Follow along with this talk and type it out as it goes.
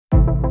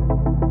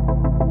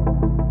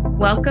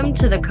Welcome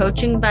to the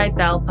Coaching by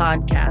Belle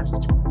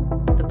podcast,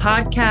 the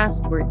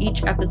podcast where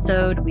each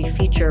episode we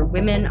feature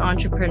women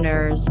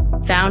entrepreneurs,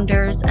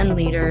 founders, and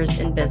leaders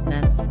in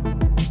business.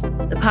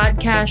 The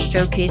podcast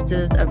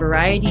showcases a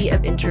variety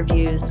of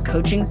interviews,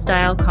 coaching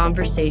style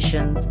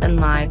conversations, and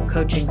live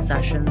coaching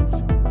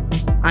sessions.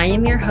 I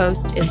am your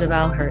host,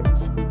 Isabel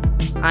Hertz.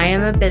 I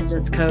am a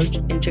business coach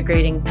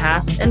integrating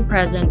past and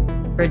present,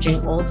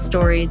 bridging old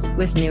stories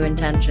with new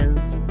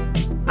intentions.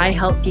 I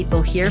help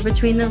people hear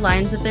between the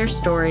lines of their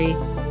story,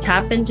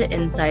 tap into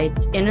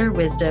insights, inner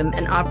wisdom,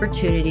 and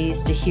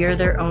opportunities to hear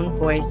their own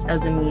voice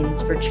as a means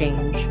for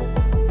change.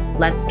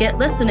 Let's get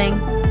listening.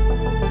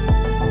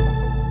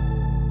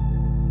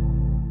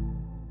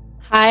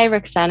 Hi,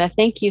 Roxana.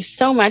 Thank you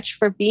so much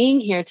for being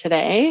here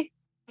today.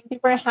 Thank you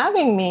for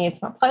having me.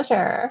 It's my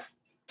pleasure.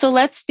 So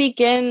let's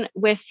begin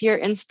with your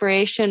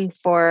inspiration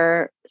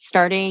for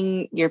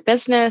starting your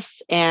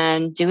business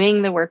and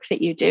doing the work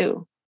that you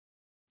do.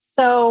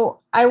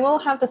 So I will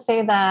have to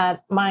say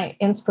that my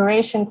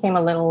inspiration came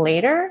a little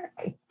later.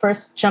 I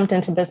first jumped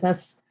into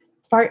business,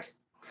 part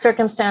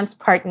circumstance,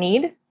 part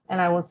need.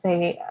 And I will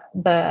say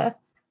the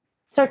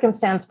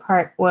circumstance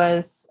part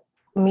was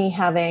me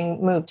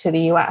having moved to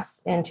the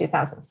US in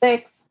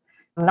 2006,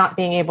 not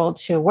being able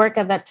to work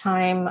at that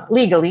time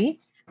legally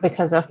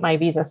because of my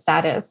visa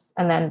status.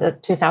 And then the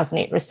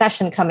 2008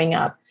 recession coming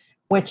up,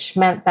 which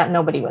meant that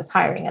nobody was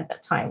hiring at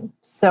that time.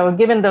 So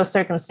given those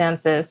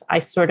circumstances, I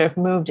sort of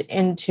moved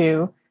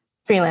into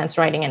freelance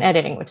writing and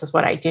editing, which is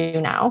what I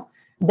do now.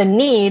 The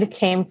need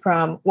came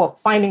from,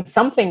 finding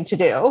something to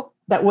do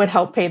that would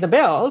help pay the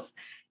bills.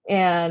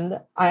 And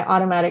I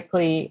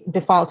automatically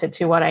defaulted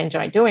to what I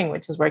enjoy doing,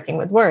 which is working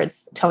with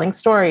words, telling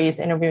stories,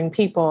 interviewing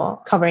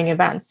people, covering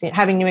events,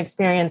 having new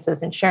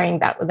experiences and sharing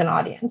that with an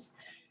audience.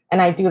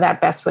 And I do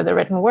that best with a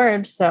written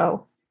word.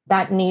 So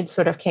that need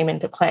sort of came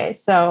into play.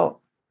 So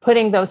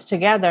putting those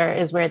together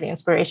is where the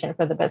inspiration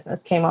for the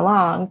business came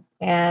along.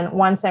 And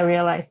once I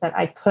realized that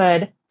I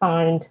could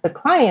find the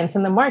clients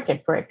in the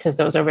market for it, because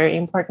those are very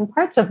important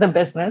parts of the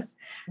business,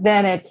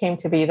 then it came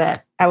to be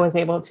that I was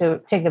able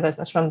to take the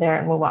business from there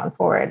and move on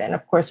forward. And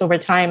of course, over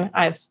time,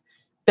 I've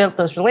built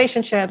those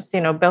relationships,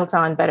 built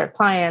on better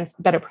clients,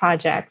 better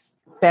projects,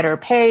 better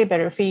pay,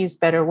 better fees,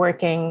 better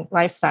working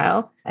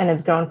lifestyle. And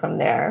it's grown from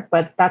there.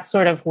 But that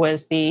sort of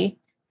was the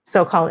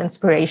so-called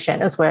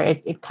inspiration, is where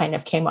it kind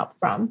of came up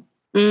from.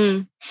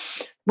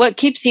 What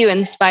keeps you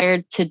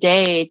inspired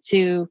today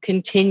to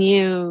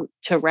continue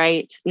to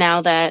write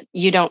now that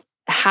you don't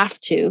have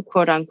to,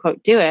 quote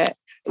unquote, do it?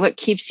 What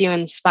keeps you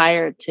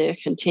inspired to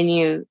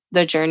continue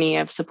the journey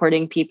of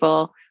supporting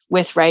people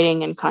with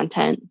writing and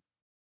content?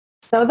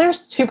 So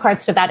there's two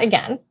parts to that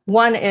again.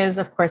 One is,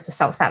 of course, the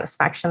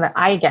self-satisfaction that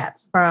I get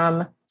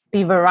from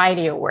the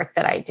variety of work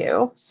that I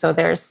do. So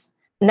there's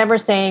never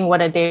saying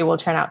what a day will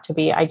turn out to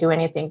be. I do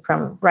anything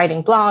from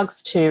writing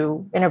blogs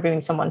to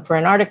interviewing someone for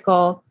an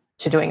article,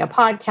 to doing a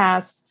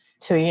podcast,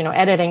 to,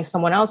 editing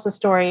someone else's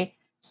story.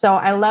 So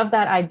I love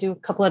that I do a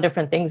couple of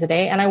different things a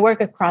day, and I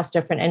work across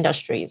different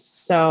industries.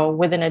 So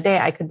within a day,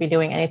 I could be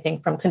doing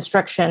anything from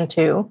construction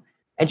to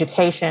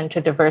education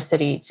to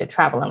diversity to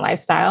travel and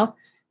lifestyle.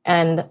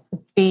 And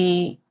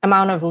the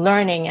amount of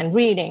learning and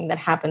reading that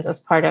happens as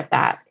part of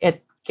that,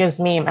 it gives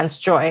me immense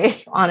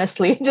joy,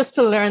 honestly, just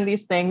to learn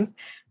these things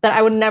that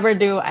I would never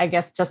do, I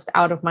guess, just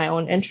out of my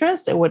own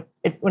interest. It would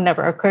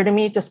never occur to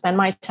me to spend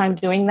my time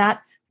doing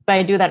that. But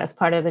I do that as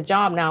part of the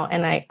job now.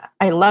 And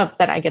I love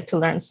that I get to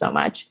learn so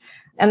much.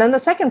 And then the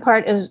second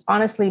part is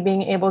honestly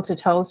being able to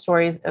tell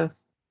stories of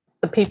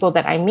the people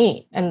that I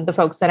meet and the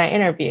folks that I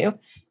interview.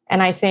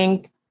 And I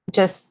think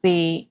just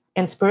the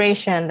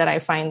inspiration that I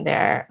find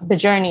there, the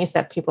journeys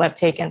that people have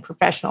taken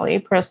professionally,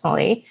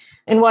 personally,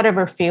 in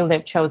whatever field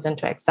they've chosen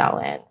to excel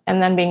in,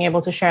 and then being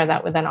able to share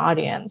that with an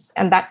audience.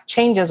 And that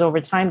changes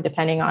over time,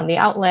 depending on the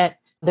outlet,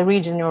 the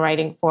region you're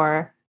writing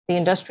for, the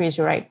industries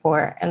you write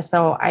for. And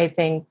so I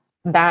think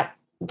that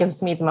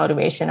gives me the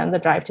motivation and the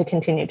drive to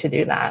continue to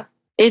do that.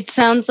 It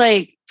sounds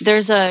like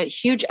there's a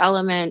huge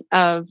element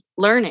of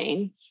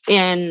learning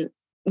in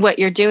what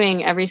you're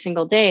doing every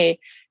single day,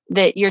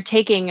 that you're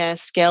taking a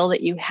skill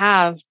that you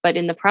have, but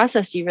in the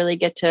process, you really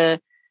get to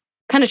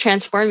kind of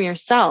transform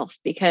yourself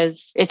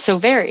because it's so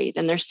varied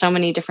and there's so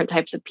many different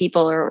types of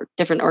people or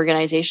different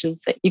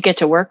organizations that you get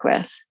to work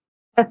with.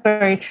 That's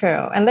very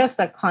true. And there's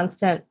that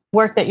constant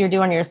work that you're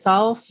doing on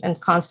yourself and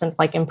constant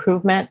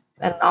improvement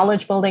and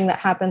knowledge building that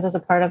happens as a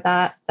part of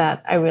that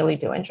I really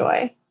do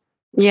enjoy.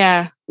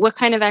 Yeah. What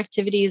kind of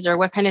activities or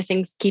what kind of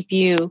things keep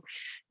you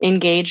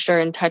engaged or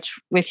in touch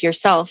with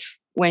yourself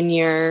when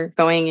you're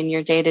going in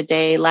your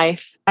day-to-day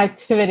life?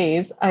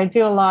 Activities. I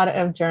do a lot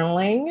of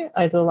journaling.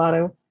 I do a lot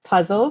of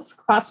puzzles,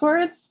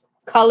 crosswords,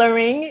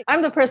 coloring.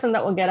 I'm the person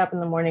that will get up in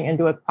the morning and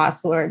do a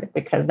crossword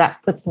because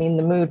that puts me in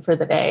the mood for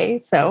the day.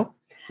 So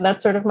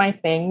that's sort of my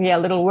thing. Yeah,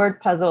 little word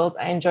puzzles.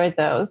 I enjoyed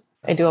those.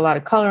 I do a lot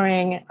of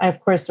coloring. I, of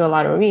course, do a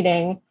lot of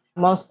reading.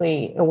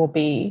 Mostly it will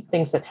be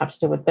things that have to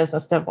do with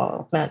business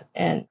development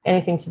and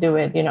anything to do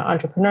with,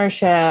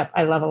 entrepreneurship.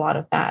 I love a lot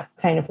of that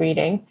kind of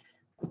reading.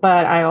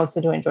 but I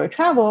also do enjoy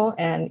travel.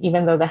 And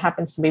even though that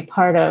happens to be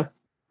part of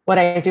what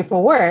I do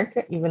for work,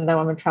 even though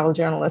I'm a travel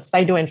journalist,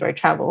 I do enjoy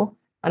travel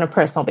on a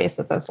personal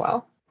basis as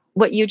well.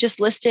 What you just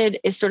listed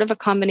is sort of a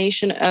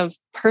combination of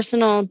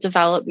personal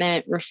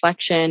development,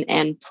 reflection,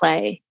 and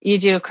play. You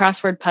do a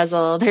crossword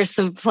puzzle, there's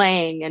some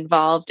playing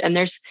involved, and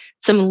there's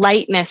some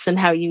lightness in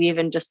how you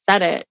even just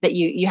said it, that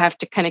you have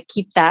to kind of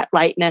keep that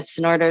lightness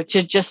in order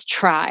to just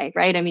try,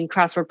 right? I mean,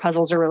 crossword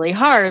puzzles are really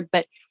hard,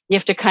 but you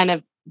have to kind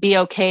of be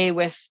okay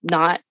with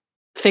not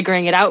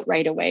figuring it out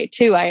right away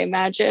too, I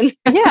imagine.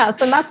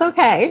 Yes, and that's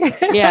okay.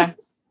 Yeah.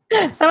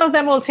 Some of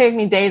them will take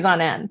me days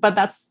on end, but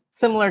that's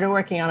similar to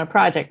working on a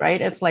project,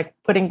 right? It's like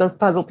putting those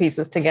puzzle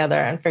pieces together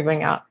and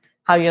figuring out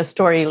how your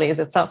story lays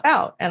itself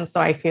out. And so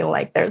I feel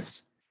like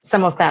there's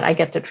some of that I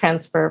get to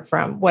transfer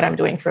from what I'm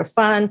doing for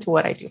fun to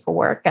what I do for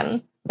work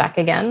and back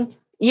again.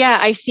 Yeah,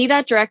 I see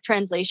that direct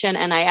translation.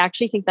 And I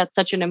actually think that's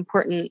such an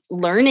important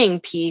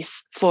learning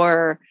piece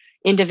for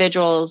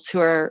individuals who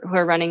are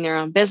running their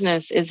own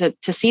business, is that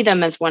to see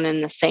them as one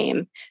and the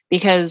same,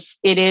 because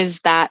it is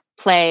that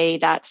play,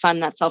 that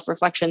fun, that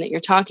self-reflection that you're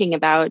talking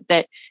about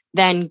that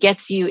then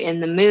gets you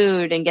in the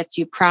mood and gets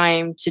you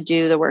primed to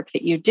do the work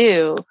that you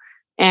do.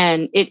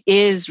 And it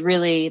is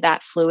really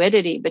that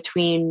fluidity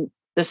between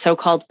the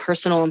so-called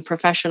personal and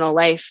professional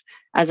life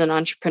as an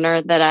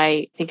entrepreneur that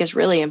I think is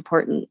really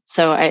important.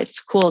 So it's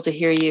cool to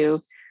hear you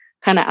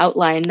kind of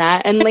outline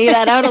that and lay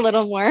that out a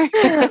little more.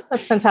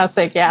 That's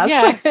fantastic.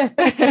 Yes.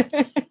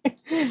 Yeah.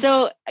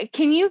 So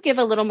can you give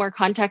a little more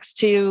context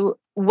to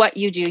what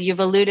you do?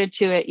 You've alluded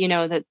to it,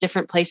 the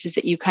different places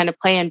that you kind of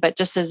play in, but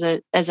just as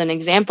an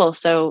example,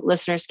 so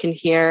listeners can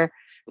hear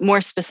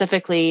more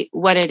specifically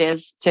what it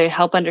is to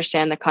help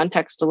understand the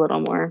context a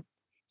little more.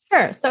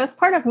 Sure. So as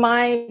part of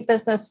my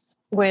business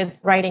with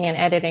writing and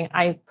editing,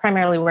 I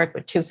primarily work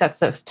with two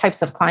types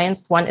of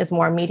clients. One is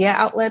more media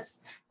outlets,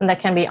 and that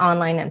can be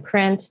online and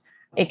print.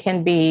 It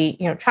can be,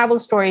 travel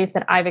stories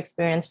that I've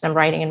experienced and I'm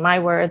writing in my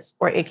words,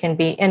 or it can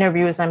be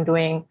interviews I'm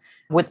doing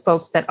with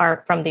folks that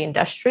are from the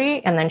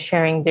industry and then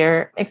sharing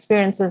their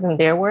experiences in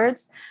their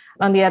words.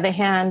 On the other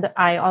hand,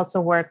 I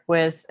also work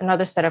with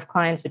another set of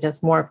clients, which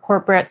is more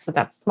corporate. So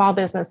that's small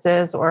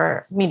businesses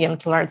or medium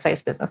to large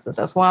size businesses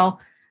as well,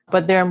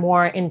 but they're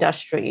more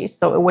industries.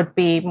 So it would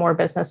be more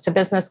business to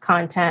business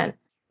content,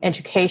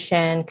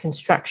 education,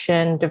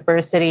 construction,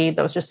 diversity.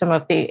 Those are some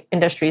of the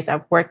industries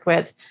I've worked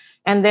with.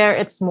 And there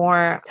it's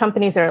more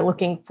companies that are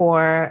looking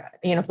for,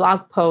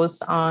 blog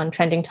posts on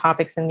trending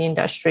topics in the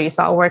industry.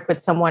 So I'll work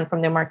with someone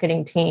from their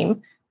marketing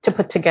team to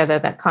put together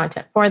that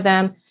content for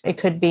them. It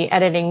could be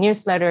editing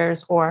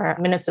newsletters or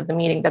minutes of the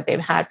meeting that they've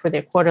had for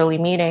their quarterly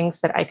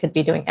meetings that I could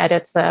be doing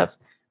edits of.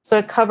 So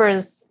it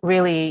covers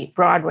really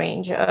broad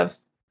range of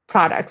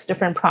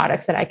different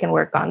products that I can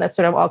work on that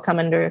sort of all come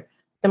under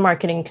the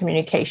marketing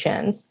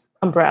communications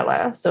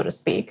umbrella, so to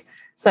speak.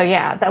 So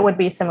yeah, that would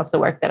be some of the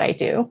work that I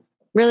do.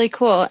 Really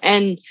cool.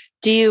 And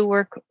do you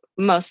work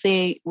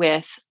mostly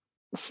with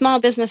small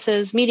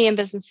businesses, medium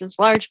businesses,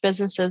 large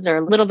businesses, or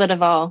a little bit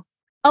of all?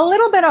 A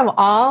little bit of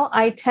all.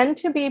 I tend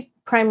to be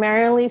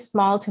primarily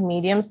small to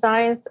medium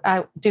size.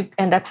 I do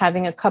end up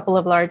having a couple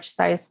of large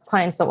size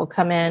clients that will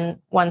come in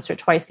once or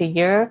twice a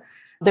year.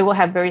 They will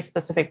have very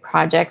specific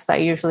projects I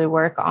usually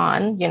work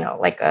on,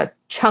 like a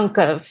chunk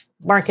of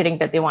marketing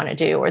that they want to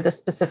do or the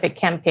specific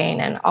campaign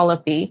and all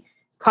of the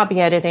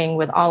copy editing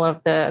with all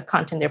of the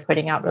content they're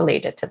putting out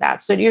related to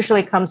that. So it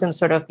usually comes in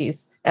sort of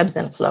these ebbs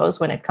and flows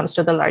when it comes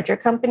to the larger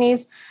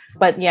companies.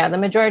 But yeah, the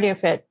majority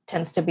of it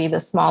tends to be the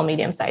small,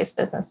 medium-sized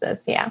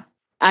businesses. Yeah.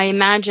 I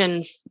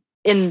imagine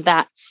in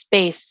that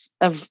space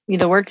of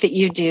the work that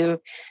you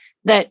do,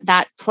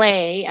 that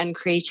play and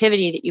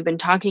creativity that you've been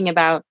talking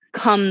about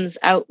comes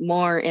out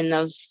more in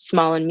those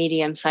small and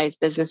medium-sized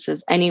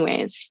businesses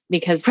anyways,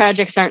 because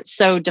projects aren't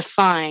so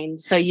defined.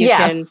 So you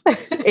can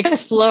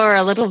explore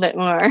a little bit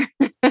more.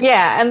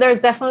 Yeah. And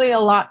there's definitely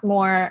a lot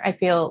more, I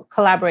feel,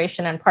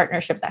 collaboration and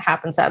partnership that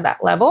happens at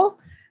that level,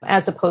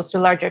 as opposed to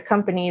larger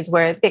companies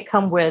where they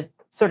come with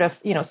sort of,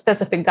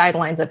 specific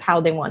guidelines of how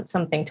they want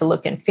something to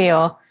look and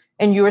feel.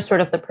 And you're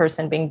sort of the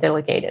person being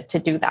delegated to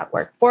do that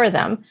work for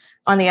them.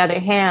 On the other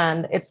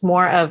hand, it's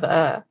more of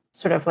a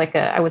sort of like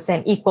I would say,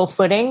 an equal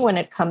footing when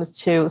it comes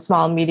to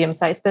small and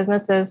medium-sized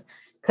businesses,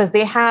 because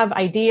they have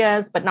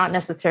ideas, but not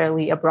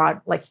necessarily a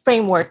broad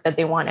framework that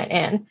they want it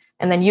in.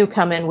 And then you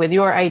come in with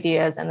your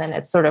ideas, and then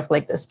it's sort of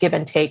like this give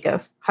and take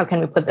of how can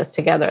we put this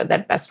together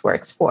that best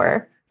works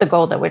for the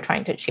goal that we're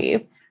trying to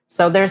achieve.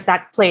 So there's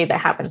that play that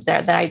happens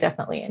there that I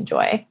definitely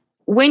enjoy.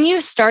 When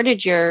you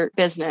started your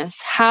business,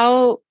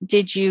 how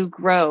did you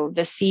grow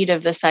the seed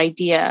of this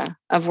idea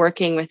of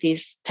working with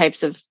these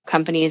types of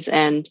companies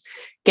and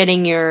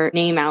getting your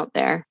name out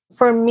there?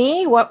 For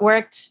me, what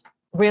worked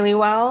really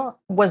well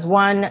was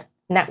one,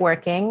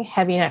 networking,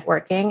 heavy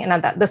networking.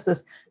 And this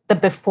is the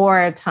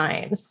before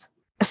times.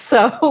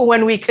 So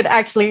when we could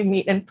actually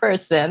meet in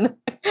person,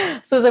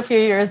 this was a few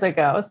years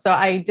ago. So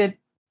I did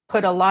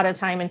put a lot of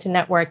time into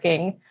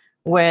networking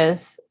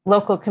with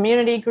local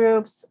community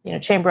groups,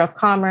 Chamber of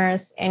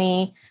Commerce,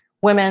 any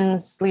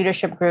women's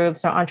leadership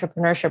groups or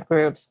entrepreneurship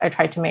groups, I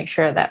tried to make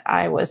sure that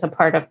I was a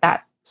part of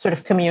that sort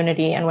of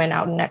community and went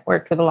out and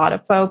networked with a lot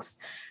of folks.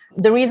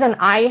 The reason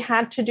I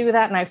had to do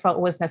that, and I felt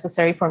it was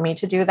necessary for me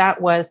to do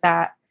that, was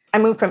that I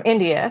moved from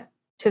India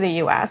to the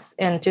US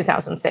in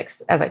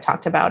 2006, as I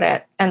talked about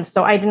it. And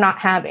so I did not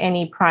have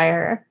any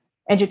prior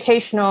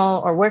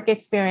educational or work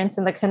experience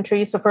in the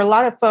country. So for a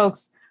lot of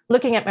folks,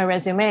 looking at my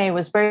resume, it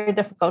was very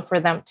difficult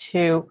for them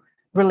to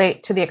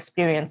relate to the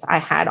experience I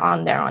had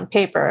on there on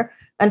paper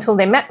until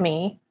they met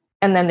me.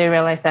 And then they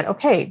realized that,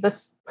 okay,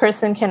 this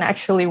person can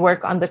actually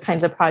work on the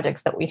kinds of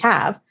projects that we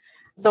have.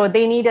 So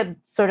they needed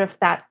sort of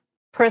that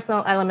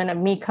personal element of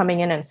me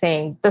coming in and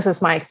saying, this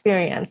is my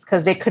experience,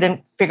 because they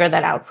couldn't figure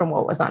that out from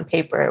what was on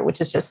paper,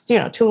 which is just,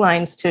 2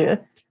 lines to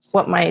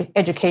what my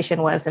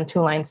education was and 2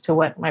 lines to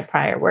what my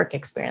prior work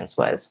experience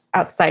was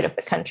outside of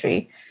the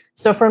country.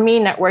 So for me,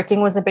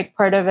 networking was a big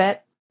part of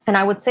it. And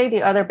I would say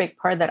the other big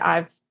part that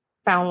I've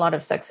found a lot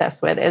of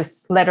success with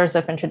is letters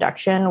of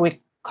introduction. We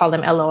call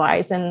them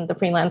LOIs in the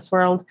freelance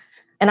world.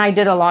 And I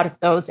did a lot of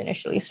those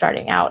initially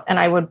starting out. And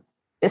I would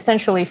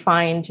essentially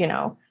find,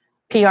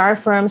 PR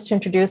firms to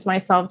introduce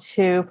myself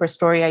to for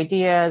story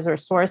ideas or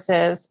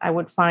sources. I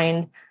would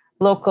find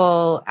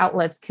local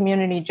outlets,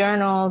 community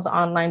journals,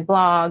 online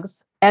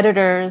blogs,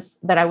 editors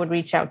that I would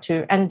reach out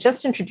to and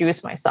just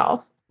introduce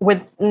myself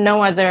with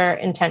no other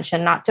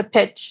intention, not to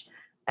pitch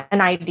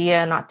an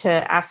idea, not to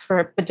ask for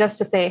it, but just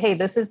to say, hey,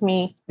 this is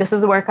me. This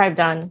is the work I've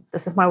done.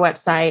 This is my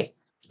website.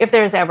 If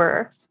there's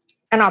ever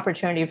an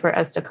opportunity for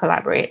us to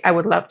collaborate, I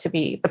would love to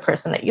be the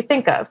person that you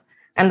think of.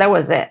 And that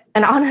was it.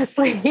 And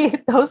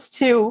honestly, those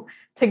two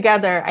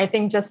together, I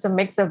think just a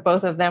mix of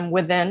both of them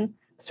within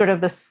sort of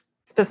this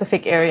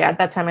specific area. At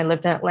that time, I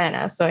lived in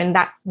Atlanta. So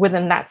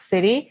within that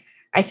city,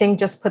 I think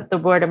just put the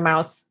word of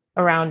mouth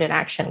around in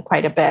action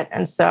quite a bit.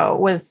 And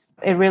so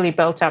it really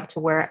built up to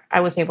where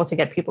I was able to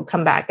get people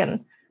come back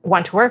and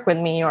want to work with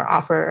me or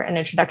offer an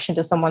introduction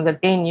to someone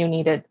that they knew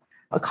needed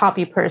a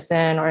copy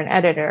person or an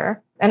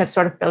editor. And it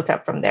sort of built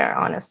up from there,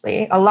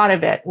 honestly. A lot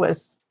of it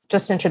was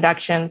just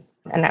introductions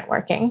and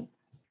networking.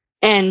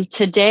 And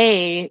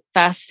today,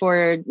 fast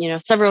forward,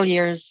 several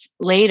years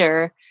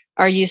later,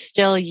 are you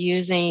still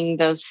using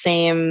those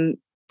same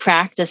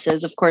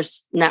practices? Of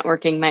course,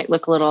 networking might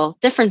look a little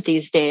different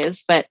these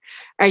days, but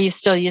are you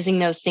still using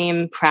those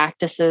same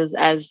practices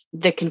as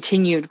the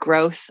continued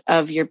growth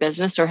of your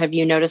business, or have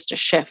you noticed a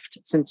shift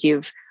since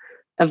you've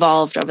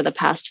evolved over the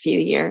past few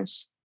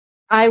years?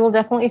 I will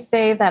definitely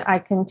say that I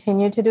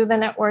continue to do the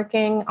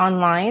networking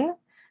online,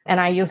 and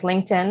I use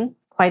LinkedIn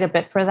quite a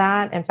bit for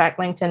that. In fact,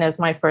 LinkedIn is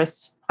my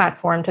first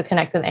platform to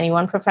connect with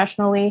anyone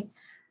professionally.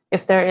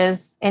 If there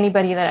is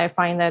anybody that I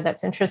find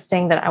that's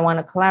interesting that I want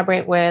to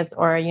collaborate with,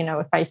 or,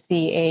 if I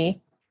see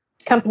a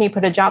company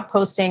put a job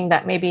posting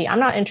that maybe I'm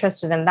not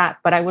interested in that,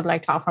 but I would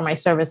like to offer my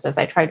services,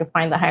 I try to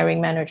find the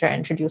hiring manager and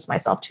introduce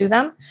myself to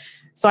them.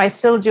 So I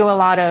still do a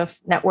lot of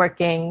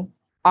networking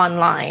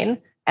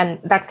online, and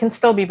that can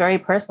still be very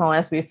personal,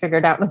 as we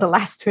figured out in the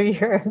last 2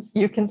 years.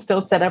 You can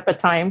still set up a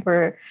time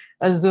for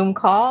a Zoom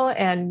call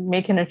and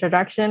make an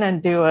introduction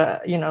and do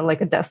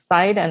like a desk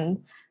side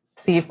and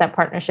see if that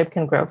partnership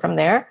can grow from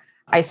there.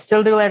 I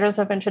still do letters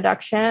of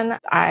introduction.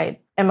 I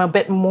am a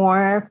bit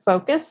more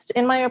focused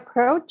in my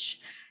approach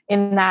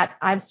in that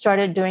I've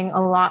started doing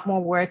a lot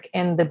more work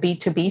in the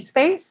B2B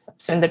space.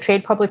 So in the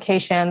trade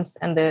publications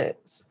and the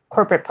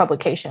corporate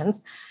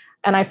publications.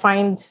 And I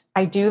find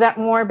I do that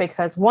more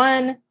because,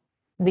 one,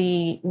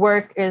 the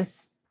work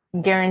is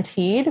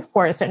guaranteed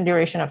for a certain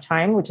duration of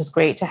time, which is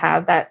great to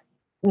have that,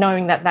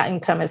 knowing that that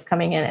income is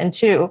coming in. And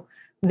 2,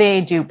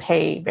 they do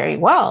pay very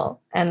well.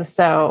 And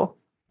so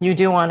you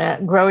do want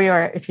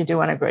to if you do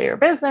want to grow your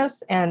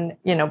business and,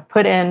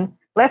 put in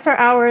lesser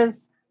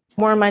hours,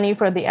 more money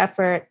for the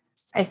effort.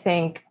 I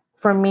think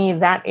for me,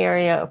 that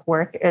area of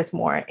work is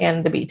more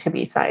in the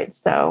B2B side.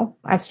 So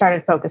I've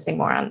started focusing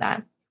more on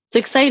that. It's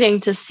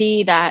exciting to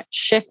see that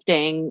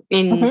shifting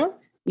in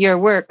your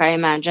work, I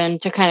imagine,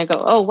 to kind of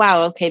go, oh,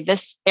 wow, okay,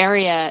 this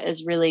area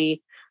is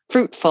really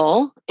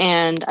fruitful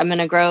and I'm going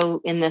to grow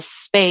in this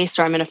space,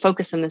 or I'm going to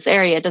focus in this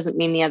area. It doesn't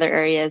mean the other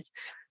areas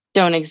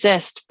don't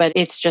exist, but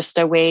it's just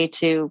a way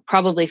to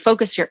probably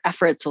focus your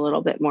efforts a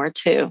little bit more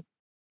too.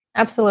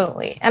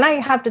 Absolutely. And I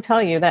have to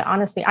tell you that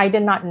honestly, I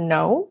did not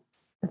know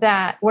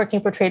that working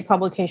for trade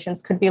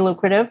publications could be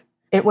lucrative.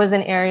 It was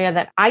an area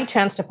that I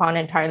chanced upon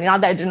entirely.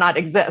 Not that it did not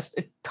exist.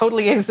 It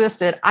totally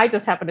existed. I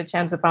just happened to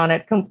chance upon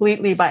it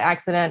completely by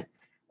accident,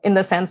 in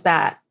the sense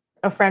that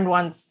a friend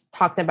once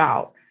talked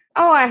about,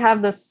 oh, I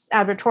have this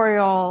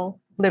advertorial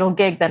little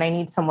gig that I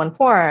need someone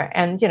for.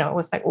 And, it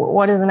was like, well,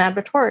 what is an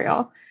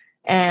advertorial?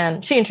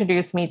 And she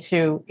introduced me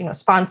to,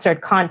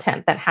 sponsored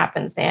content that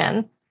happens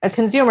in a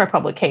consumer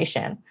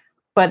publication.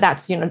 But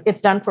that's,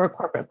 it's done for a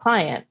corporate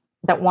client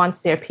that wants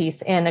their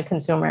piece in a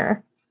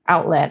consumer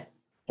outlet.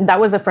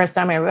 That was the first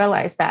time I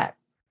realized that,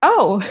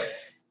 oh,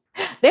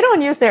 they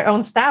don't use their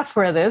own staff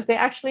for this. They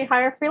actually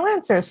hire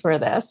freelancers for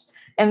this.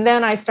 And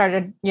then I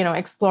started,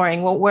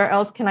 exploring, well, where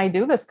else can I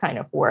do this kind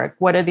of work?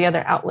 What are the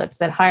other outlets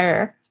that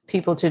hire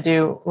people to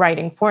do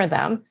writing for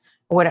them?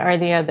 what are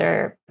the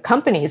other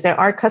companies? There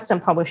are custom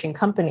publishing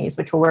companies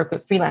which will work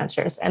with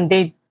freelancers, and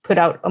they put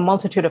out a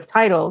multitude of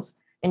titles,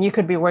 and you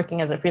could be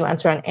working as a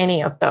freelancer on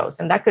any of those.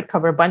 And that could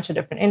cover a bunch of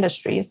different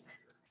industries.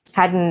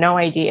 Had no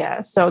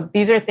idea. So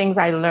these are things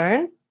I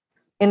learned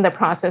in the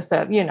process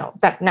of,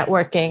 that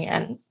networking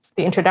and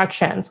the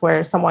introductions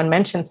where someone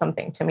mentioned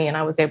something to me and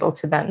I was able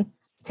to then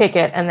take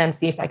it and then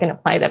see if I can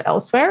apply that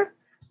elsewhere.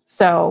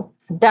 So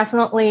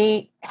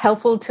definitely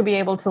helpful to be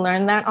able to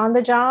learn that on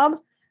the job.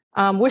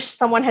 Wish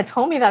someone had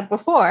told me that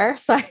before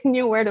so I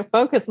knew where to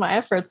focus my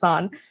efforts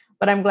on.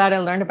 But I'm glad I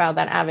learned about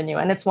that avenue.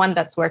 And it's one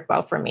that's worked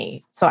well for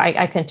me. So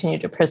I continue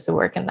to pursue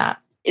work in that.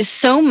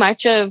 So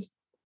much of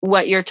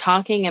what you're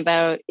talking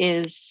about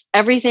is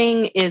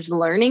everything is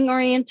learning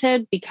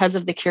oriented because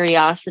of the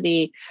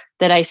curiosity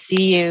that I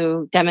see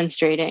you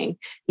demonstrating,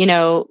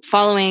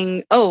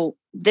 following, oh,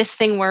 this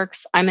thing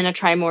works, I'm going to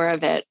try more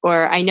of it.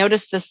 Or I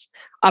noticed this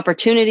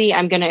opportunity,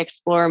 I'm going to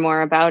explore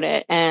more about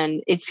it.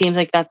 And it seems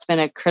like that's been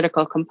a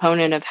critical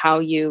component of how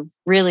you've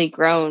really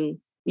grown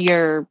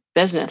your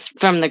business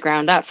from the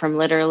ground up, from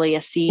literally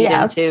a seed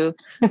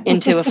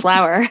into a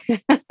flower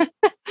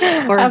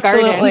or a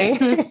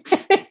garden.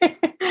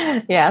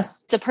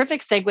 Yes. It's a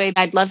perfect segue.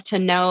 I'd love to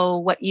know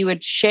what you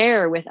would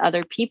share with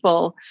other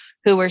people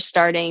who are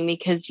starting,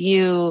 because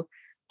you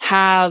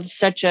have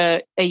such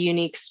a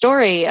unique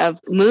story of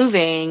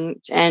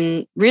moving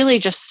and really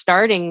just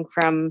starting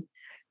from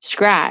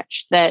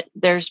scratch, that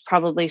there's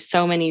probably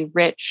so many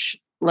rich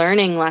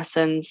learning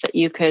lessons that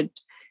you could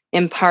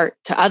impart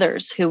to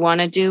others who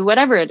want to do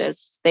whatever it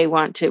is they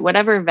want to,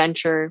 whatever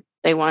venture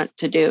they want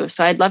to do.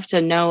 So I'd love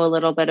to know a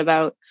little bit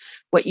about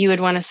what you would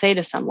want to say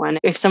to someone.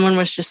 If someone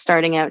was just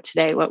starting out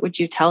today, what would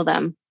you tell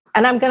them?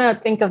 And I'm going to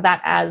think of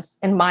that as,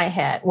 in my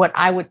head, what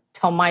I would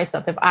tell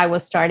myself if I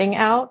was starting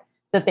out,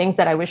 the things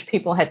that I wish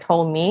people had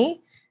told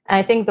me. And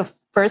I think the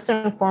first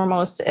and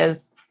foremost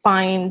is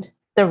find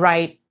the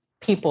right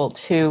people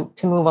to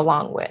move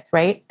along with,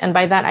 right? And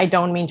by that, I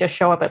don't mean just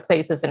show up at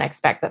places and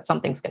expect that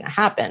something's going to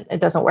happen. It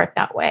doesn't work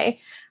that way.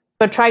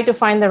 But try to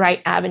find the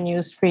right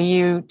avenues for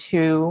you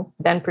to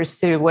then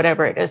pursue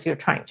whatever it is you're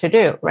trying to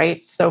do,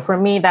 right? So for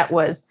me, that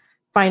was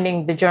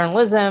finding the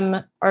journalism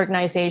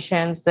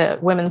organizations, the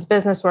women's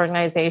business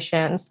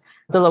organizations,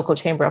 the local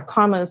chamber of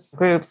commerce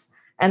groups,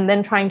 and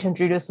then trying to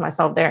introduce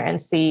myself there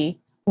and see,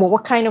 well,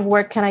 what kind of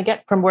work can I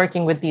get from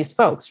working with these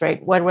folks,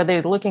 right? What were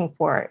they looking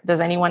for?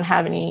 Does anyone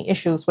have any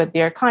issues with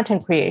their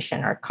content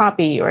creation or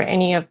copy or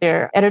any of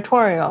their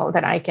editorial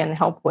that I can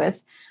help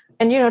with?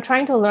 And,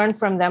 trying to learn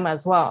from them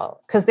as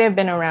well, because they've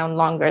been around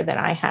longer than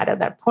I had at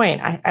that point.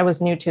 I was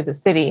new to the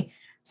city.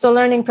 So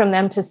learning from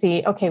them to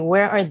see, okay,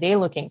 where are they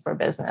looking for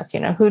business?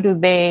 Who do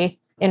they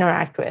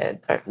interact with?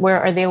 Or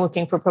where are they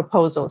looking for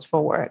proposals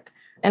for work?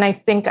 And I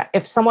think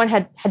if someone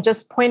had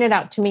just pointed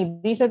out to me,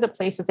 these are the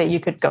places that you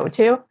could go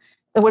to,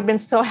 it would have been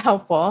so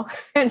helpful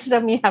instead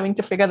of me having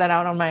to figure that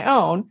out on my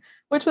own,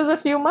 which was a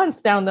few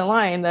months down the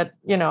line that,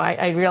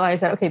 I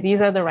realized that, okay, these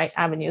are the right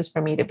avenues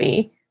for me to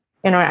be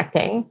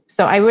interacting.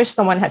 So I wish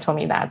someone had told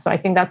me that. So I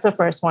think that's the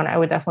first one I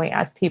would definitely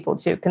ask people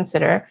to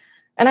consider.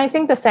 And I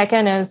think the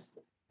second is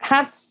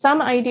have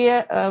some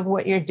idea of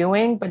what you're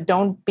doing, but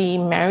don't be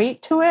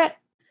married to it,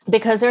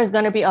 because there's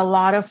going to be a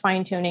lot of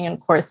fine tuning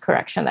and course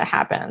correction that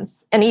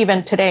happens. And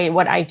even today,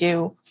 what I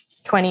do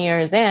 20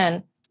 years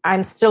in,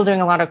 I'm still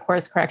doing a lot of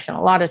course correction.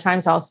 A lot of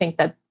times I'll think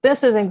that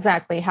this is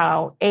exactly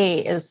how A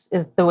is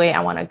the way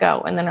I want to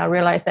go. And then I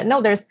realize that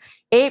no, there's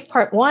A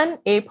part 1,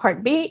 A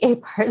part B, A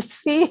part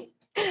C.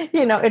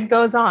 It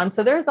goes on.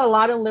 So there's a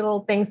lot of little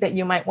things that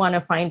you might want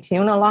to fine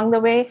tune along the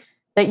way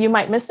that you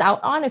might miss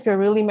out on if you're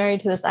really married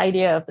to this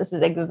idea of this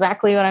is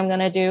exactly what I'm going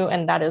to do.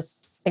 And that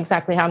is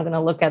exactly how I'm going to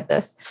look at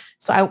this.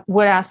 So I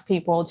would ask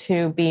people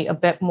to be a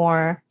bit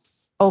more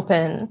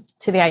open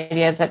to the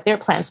idea that their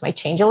plans might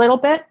change a little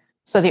bit.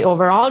 So the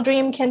overall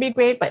dream can be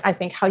great, but I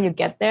think how you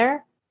get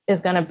there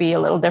is going to be a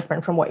little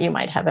different from what you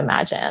might have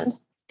imagined.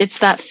 It's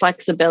that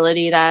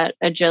flexibility, that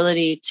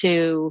agility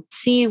to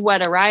see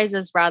what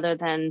arises rather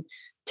than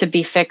to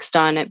be fixed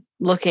on it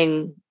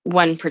looking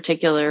one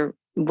particular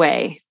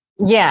way.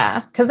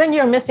 Yeah, because then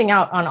you're missing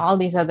out on all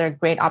these other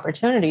great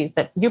opportunities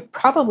that you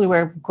probably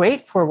were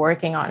great for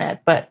working on it,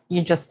 but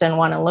you just didn't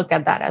want to look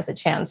at that as a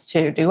chance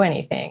to do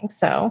anything.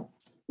 So,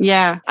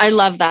 yeah, I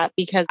love that,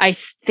 because I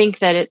think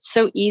that it's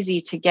so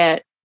easy to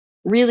get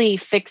really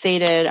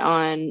fixated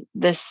on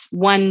this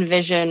one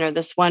vision or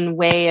this one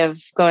way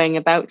of going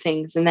about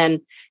things. And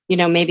then,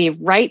 maybe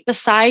right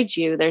beside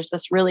you, there's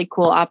this really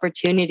cool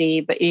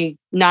opportunity, but you're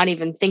not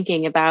even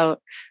thinking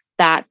about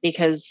that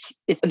because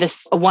it's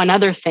this one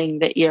other thing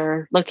that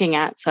you're looking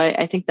at. So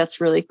I think that's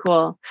really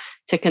cool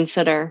to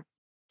consider.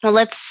 Well,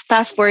 let's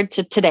fast forward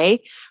to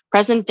today,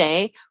 present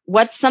day.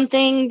 What's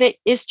something that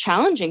is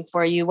challenging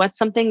for you? What's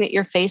something that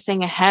you're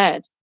facing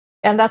ahead?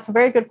 And that's a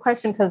very good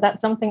question, because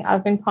that's something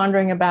I've been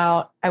pondering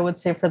about, I would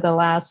say, for the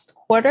last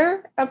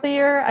quarter of the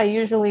year. I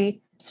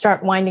usually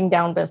start winding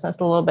down business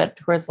a little bit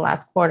towards the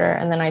last quarter.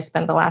 And then I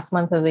spend the last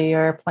month of the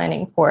year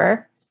planning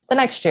for the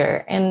next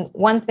year. And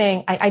one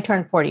thing, I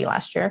turned 40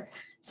 last year.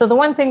 So the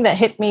one thing that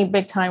hit me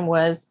big time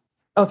was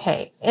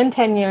okay, in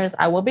 10 years,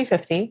 I will be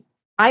 50.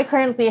 I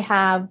currently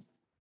have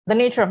the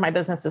nature of my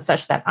business is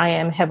such that I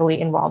am heavily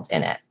involved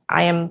in it.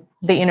 I am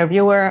the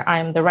interviewer,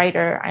 I'm the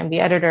writer, I'm the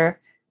editor.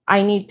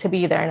 I need to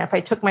be there. And if I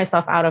took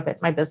myself out of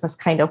it, my business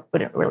kind of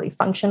wouldn't really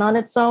function on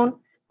its own.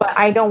 But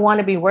I don't want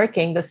to be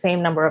working the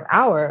same number of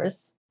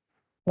hours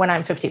when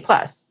I'm 50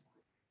 plus.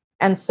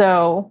 And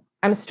so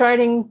I'm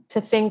starting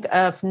to think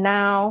of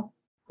now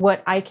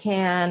what I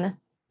can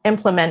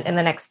implement in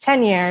the next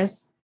 10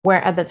 years,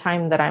 where at the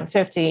time that I'm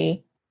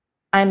 50,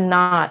 I'm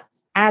not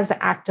as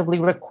actively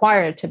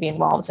required to be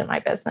involved in my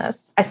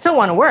business. I still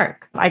want to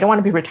work. I don't want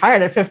to be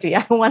retired at 50.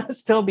 I want to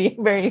still be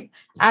very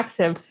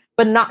active,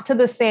 but not to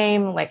the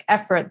same like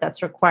effort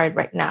that's required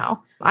right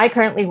now. I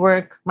currently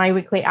work, my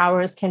weekly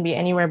hours can be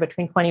anywhere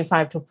between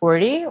 25 to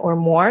 40 or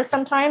more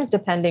sometimes,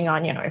 depending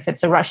on, if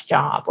it's a rush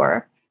job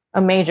or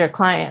a major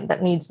client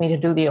that needs me to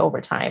do the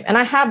overtime. And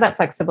I have that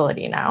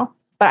flexibility now,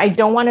 but I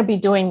don't want to be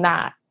doing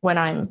that when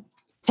I'm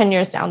 10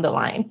 years down the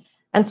line.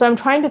 And so I'm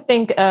trying to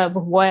think of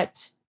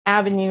what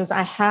avenues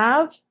I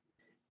have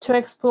to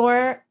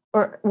explore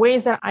or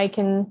ways that I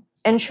can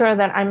ensure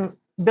that I'm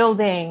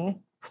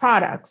building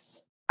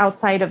products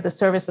outside of the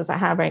services I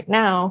have right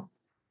now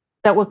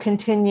that will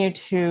continue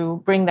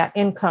to bring that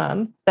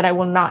income that I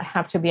will not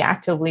have to be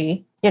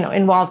actively,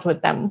 involved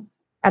with them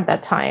at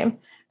that time.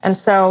 And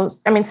so,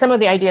 some of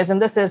the ideas,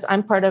 and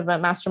I'm part of a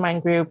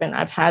mastermind group and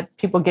I've had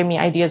people give me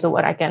ideas of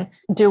what I can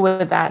do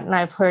with that. And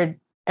I've heard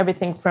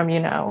everything from,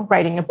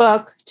 writing a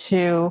book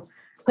to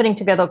putting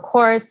together a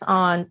course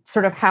on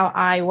sort of how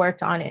I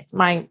worked on it,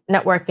 my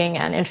networking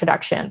and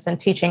introductions and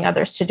teaching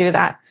others to do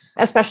that,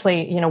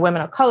 especially,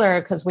 women of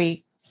color, because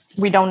we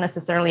don't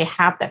necessarily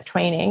have that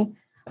training.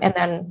 And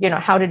then,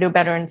 how to do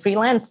better in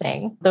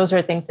freelancing. Those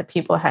are things that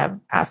people have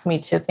asked me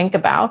to think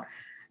about.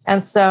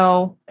 And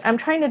so I'm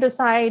trying to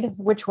decide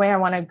which way I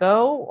want to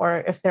go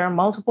or if there are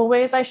multiple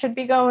ways I should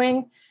be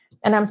going.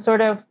 And I'm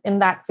sort of in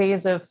that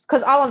phase of,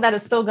 because all of that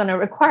is still going to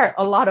require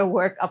a lot of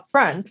work up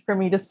front for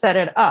me to set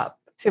it up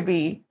to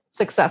be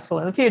successful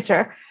in the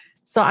future.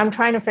 So I'm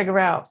trying to figure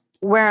out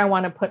where I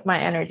want to put my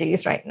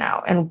energies right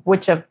now and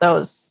which of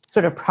those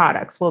sort of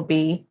products will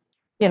be,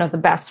 the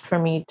best for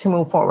me to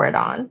move forward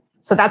on.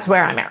 So that's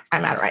where I'm at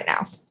right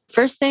now.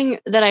 First thing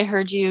that I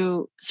heard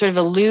you sort of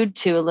allude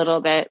to a little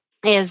bit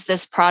is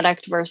this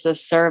product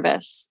versus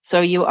service.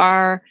 So you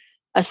are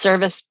a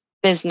service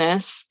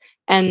business.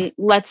 And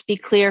let's be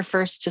clear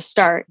first to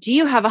start. Do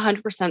you have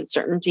 100%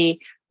 certainty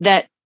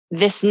that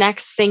this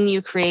next thing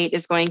you create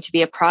is going to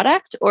be a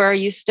product? Or are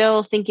you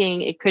still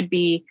thinking it could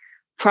be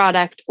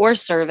product or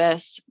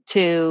service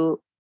to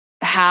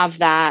have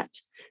that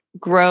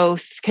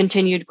growth,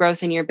 continued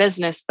growth in your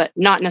business, but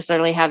not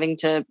necessarily having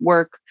to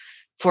work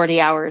 40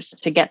 hours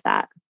to get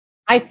that?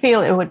 I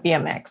feel it would be a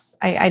mix.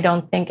 I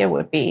don't think it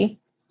would be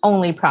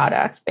only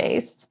product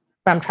based,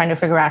 but I'm trying to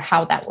figure out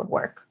how that would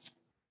work.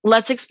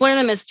 Let's explore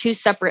them as two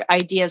separate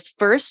ideas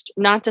first,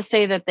 not to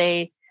say that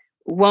they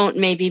won't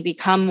maybe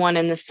become one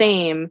and the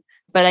same,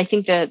 but I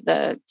think that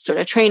the sort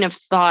of train of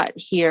thought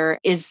here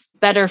is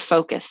better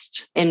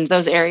focused in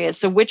those areas.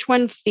 So which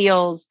one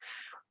feels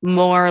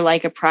more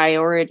like a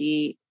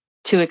priority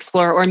to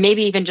explore, or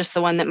maybe even just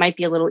the one that might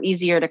be a little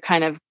easier to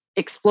kind of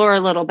explore a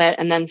little bit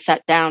and then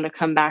set down to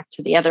come back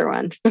to the other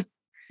one?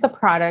 The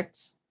product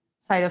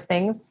side of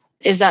things.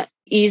 Is that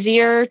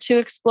easier to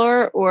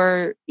explore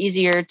or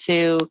easier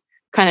to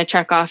kind of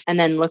check off and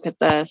then look at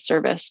the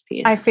service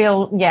piece? I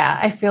feel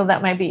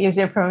that might be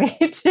easier for me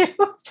to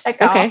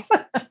check off.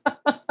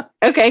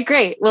 Okay,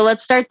 great. Well,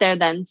 let's start there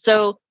then.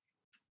 So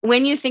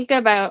when you think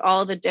about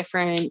all the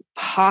different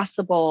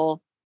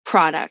possible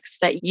products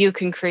that you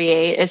can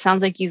create, it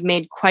sounds like you've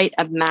made quite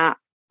a map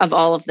of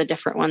all of the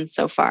different ones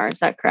so far. Is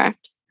that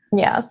correct?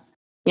 Yes.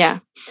 Yeah.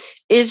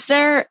 Is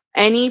there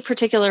any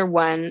particular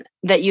one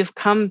that you've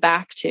come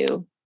back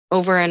to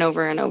over and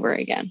over and over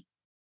again?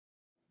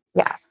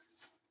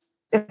 Yes.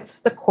 It's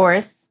the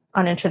course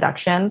on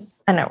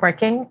introductions and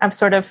networking. I've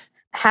sort of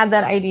had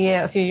that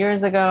idea a few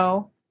years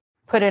ago,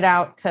 put it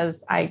out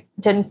because I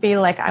didn't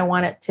feel like I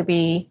wanted to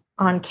be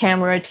on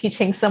camera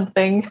teaching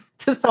something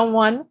to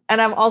someone. And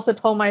I've also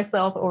told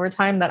myself over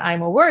time that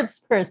I'm a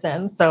words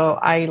person. So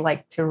I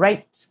like to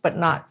write, but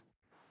not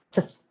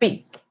to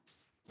speak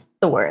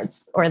the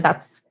words,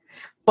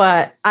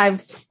 but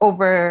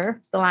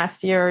over the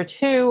last year or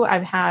two,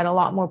 I've had a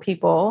lot more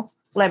people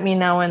let me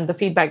know. And the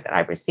feedback that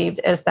I've received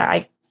is that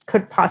I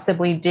could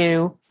possibly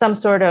do some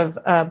sort of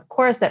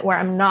course where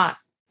I'm not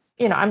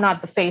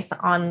the face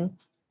on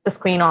the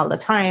screen all the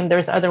time.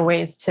 There's other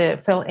ways to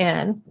fill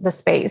in the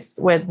space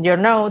with your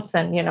notes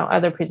and,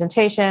 other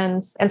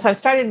presentations. And so I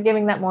started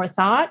giving that more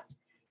thought.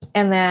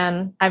 And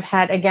then I've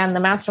had, again, the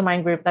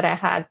mastermind group that I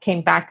had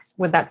came back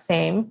with that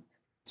same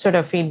sort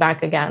of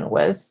feedback again,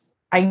 was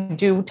I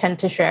do tend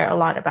to share a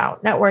lot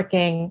about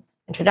networking,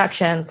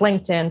 introductions,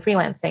 LinkedIn,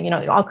 freelancing,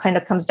 it all kind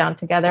of comes down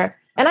together.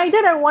 And I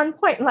did at one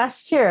point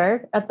last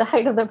year at the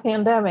height of the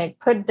pandemic,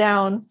 put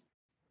down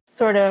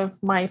sort of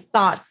my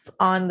thoughts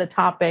on the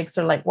topics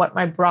or like what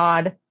my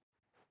broad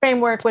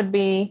framework would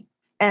be.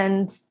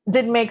 and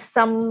did make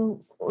some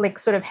like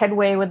sort of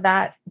headway with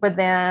that, but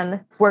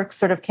then work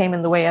sort of came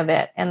in the way of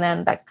it. And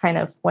then that kind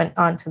of went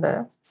on to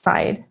the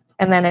side.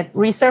 And then it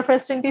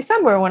resurfaced in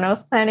December when I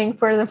was planning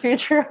for the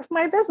future of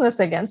my business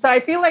again. So I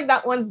feel like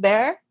that one's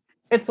there.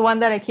 It's one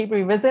that I keep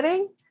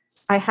revisiting.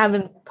 I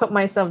haven't put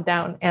myself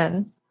down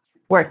and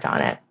worked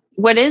on it.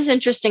 What is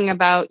interesting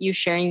about you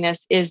sharing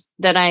this is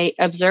that I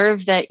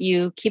observe that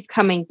you keep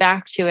coming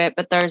back to it,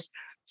 but there's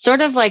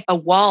sort of like a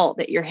wall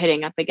that you're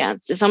hitting up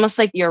against. It's almost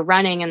like you're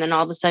running and then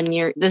all of a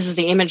sudden this is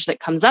the image that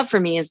comes up for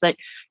me, is that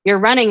you're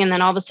running and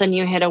then all of a sudden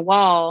you hit a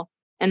wall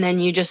and then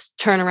you just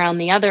turn around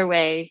the other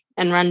way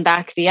and run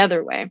back the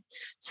other way.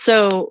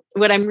 So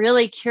what I'm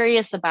really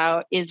curious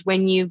about is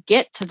when you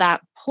get to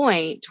that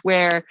point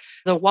where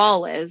the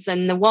wall is,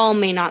 and the wall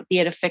may not be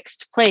at a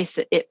fixed place,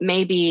 it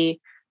may be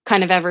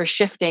kind of ever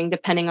shifting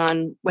depending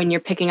on when you're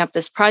picking up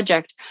this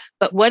project.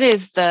 But what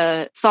is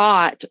the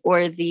thought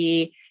or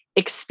the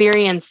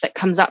experience that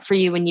comes up for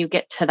you when you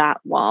get to that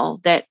wall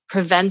that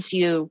prevents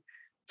you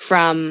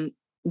from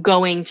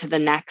going to the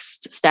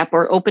next step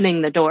or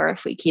opening the door,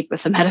 if we keep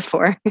with the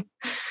metaphor?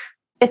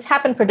 It's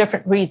happened for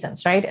different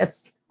reasons, right?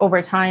 It's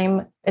over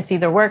time, it's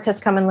either work has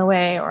come in the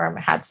way or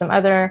I had some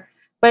other,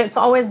 but it's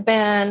always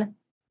been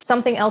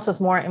something else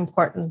is more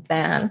important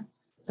than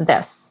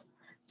this.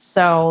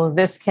 So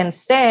this can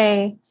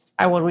stay.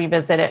 I will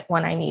revisit it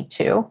when I need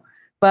to,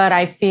 but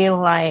I feel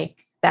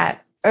like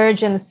that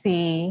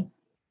urgency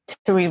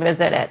to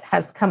revisit it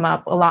has come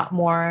up a lot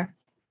more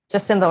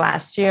just in the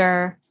last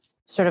year,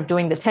 sort of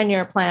doing the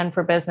 10-year plan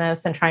for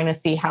business and trying to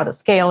see how to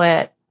scale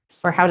it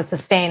or how to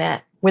sustain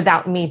it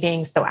without me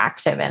being so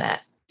active in it.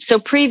 So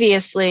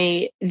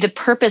previously, the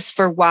purpose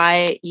for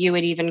why you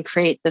would even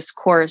create this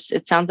course,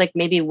 it sounds like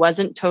maybe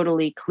wasn't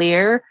totally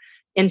clear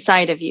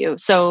inside of you.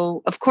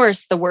 So of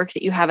course, the work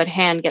that you have at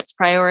hand gets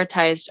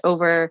prioritized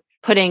over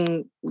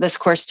putting this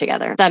course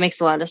together. That makes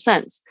a lot of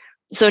sense.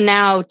 So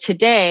now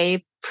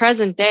today,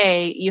 present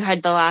day, you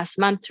had the last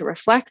month to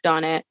reflect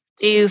on it.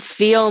 Do you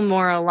feel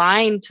more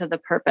aligned to the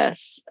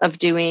purpose of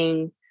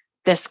doing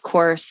this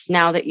course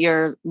now that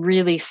you're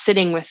really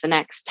sitting with the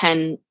next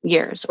 10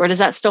 years? Or does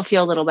that still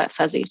feel a little bit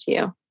fuzzy to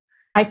you?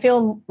 I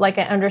feel like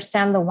I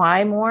understand the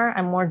why more.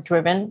 I'm more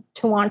driven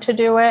to want to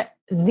do it.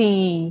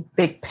 The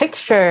big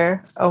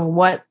picture of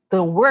what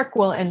the work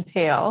will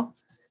entail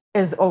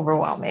is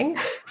overwhelming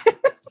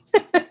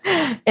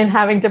in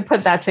having to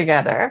put that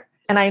together.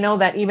 And I know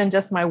that even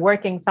just my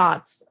working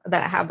thoughts,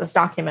 that I have this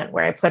document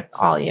where I put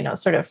all,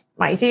 sort of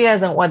my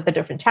ideas and what the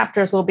different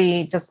chapters will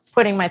be, just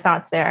putting my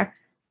thoughts there.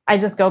 I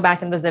just go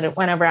back and visit it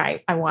whenever I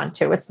want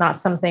to. It's not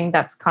something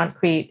that's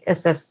concrete.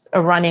 It's just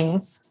a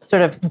running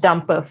sort of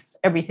dump of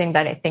everything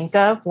that I think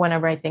of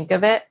whenever I think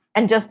of it.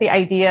 And just the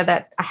idea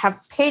that I have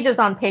pages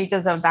on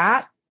pages of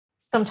that.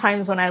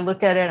 Sometimes when I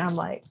look at it, I'm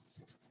like,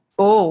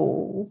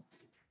 oh,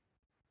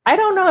 I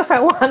don't know if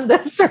I want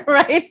this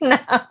right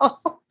now.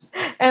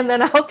 And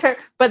then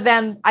but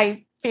then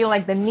I feel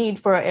like the need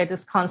for it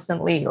is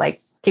constantly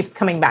keeps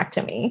coming back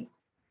to me,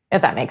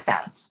 if that makes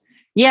sense.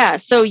 Yeah.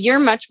 So you're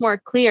much more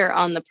clear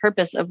on the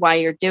purpose of why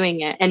you're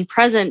doing it. And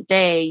present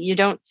day, you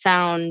don't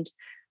sound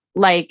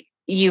like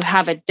you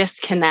have a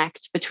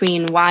disconnect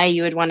between why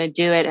you would want to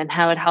do it and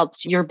how it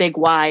helps your big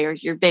why or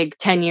your big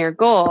 10-year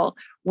goal.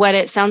 What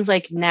it sounds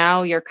like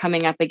now you're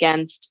coming up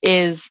against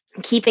is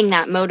keeping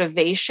that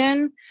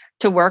motivation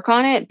to work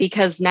on it,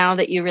 because now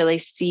that you really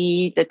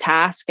see the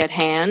task at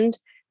hand,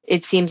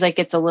 it seems like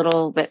it's a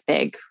little bit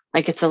big.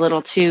 Like it's a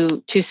little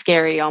too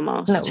scary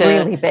almost. No,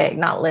 really big,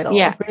 not little.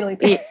 Yeah. Really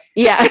big.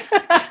 Yeah.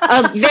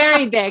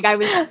 Very big. I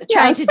was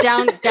trying to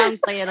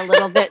downplay it a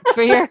little bit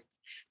for your,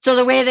 so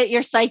the way that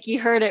your psyche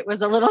heard it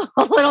was a little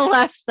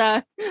less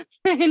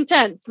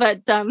intense,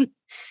 but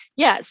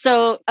yeah.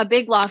 So a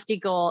big lofty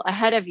goal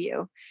ahead of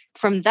you.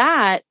 From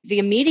that, the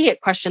immediate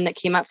question that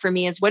came up for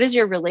me is, what is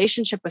your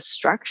relationship with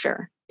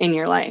structure in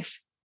your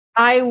life?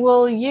 I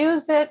will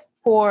use it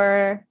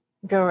for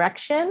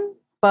direction,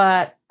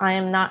 but I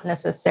am not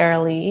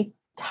necessarily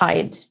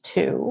tied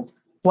to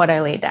what I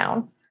lay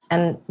down.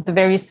 And the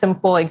very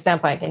simple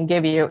example I can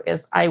give you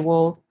is I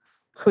will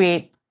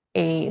create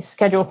a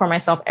schedule for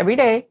myself every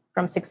day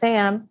from 6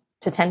 a.m.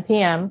 to 10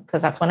 p.m.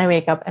 because that's when I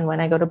wake up and when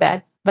I go to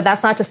bed. But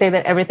that's not to say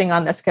that everything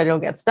on that schedule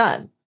gets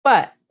done.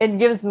 But it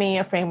gives me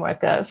a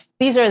framework of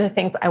these are the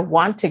things I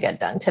want to get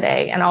done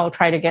today. And I'll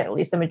try to get at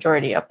least the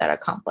majority of that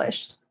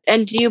accomplished.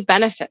 And do you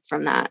benefit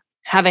from that,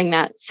 having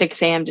that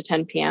 6 a.m. to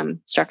 10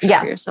 p.m. structure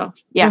for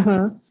yourself? Yeah.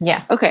 Mm-hmm.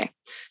 Yeah. Okay.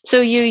 So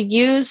you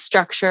use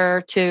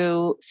structure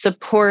to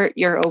support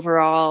your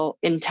overall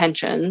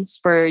intentions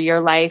for your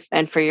life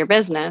and for your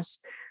business,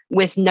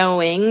 with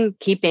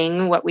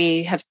keeping what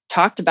we have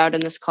talked about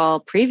in this call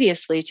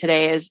previously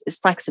today is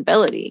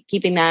flexibility,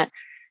 keeping that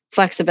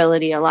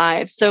flexibility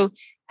alive. So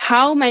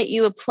how might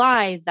you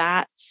apply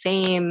that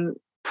same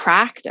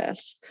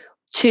practice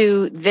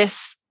to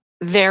this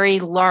very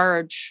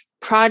large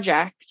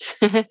project?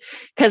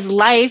 Because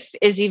life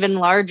is even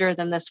larger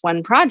than this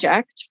one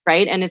project,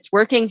 right? And it's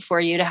working for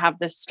you to have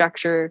this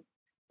structure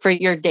for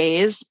your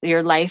days,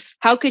 your life,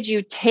 how could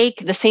you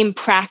take the same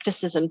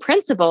practices and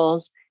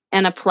principles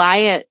and apply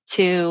it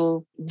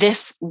to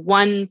this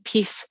one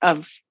piece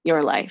of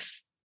your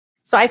life?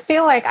 So I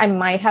feel like I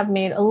might have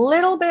made a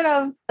little bit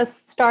of a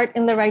start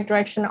in the right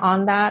direction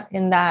on that,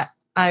 in that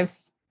I've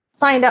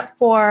signed up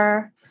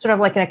for sort of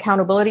like an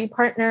accountability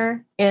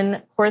partner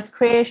in course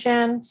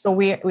creation. So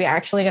we're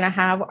actually going to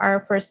have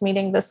our first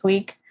meeting this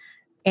week.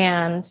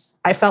 And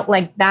I felt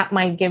like that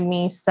might give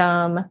me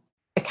some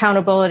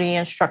accountability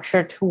and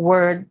structure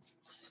toward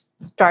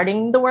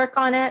starting the work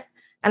on it.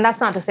 And that's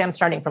not to say I'm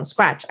starting from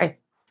scratch. I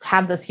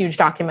have this huge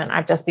document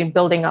I've just been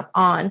building up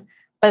on,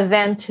 but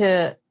then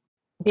to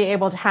be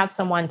able to have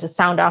someone to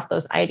sound off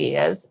those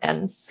ideas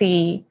and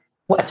see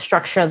what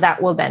structure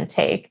that will then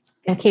take,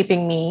 and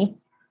keeping me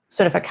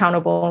sort of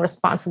accountable and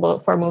responsible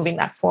for moving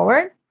that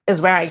forward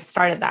is where I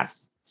started that,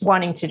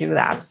 wanting to do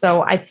that.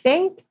 So I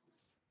think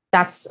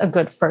that's a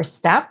good first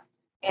step.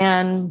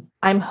 And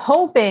I'm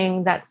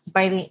hoping that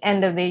by the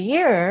end of the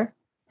year,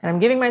 and I'm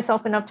giving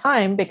myself enough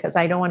time because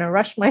I don't want to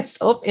rush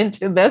myself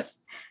into this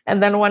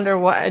and then wonder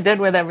what I did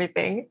with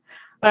everything.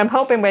 But I'm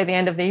hoping by the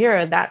end of the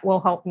year, that will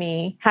help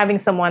me. Having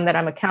someone that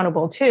I'm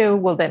accountable to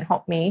will then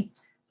help me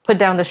put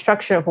down the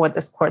structure of what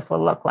this course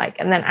will look like.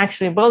 And then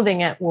actually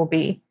building it will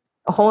be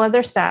a whole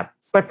other step.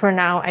 But for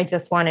now, I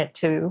just want it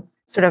to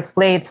sort of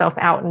lay itself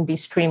out and be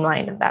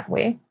streamlined in that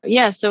way.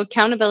 Yeah. So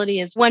accountability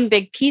is one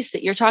big piece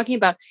that you're talking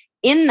about.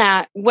 In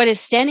that, what is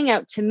standing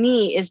out to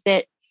me is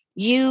that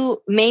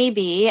you may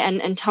be,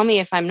 and tell me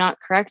if I'm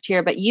not correct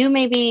here, but you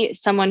may be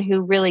someone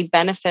who really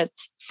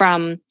benefits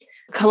from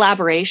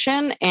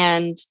collaboration,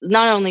 and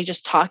not only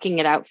just talking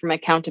it out from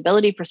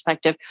accountability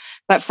perspective,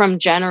 but from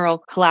general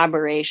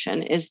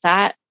collaboration. Is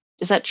that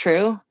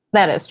true?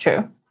 That is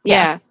true.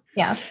 Yeah.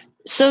 Yes.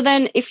 So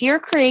then if you're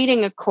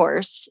creating a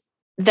course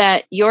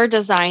that you're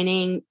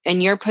designing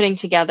and you're putting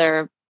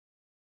together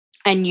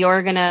and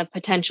you're going to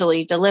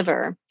potentially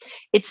deliver,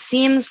 it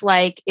seems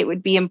like it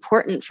would be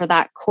important for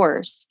that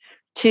course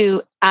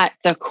to, at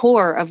the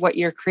core of what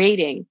you're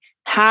creating,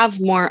 have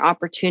more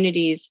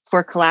opportunities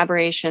for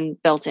collaboration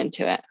built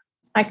into it.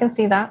 I can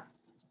see that.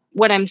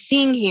 What I'm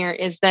seeing here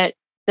is that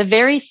the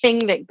very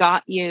thing that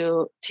got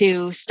you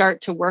to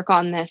start to work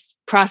on this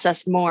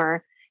process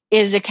more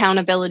is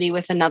accountability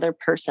with another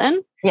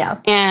person. Yeah.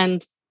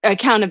 And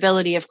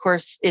accountability, of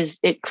course,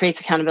 it creates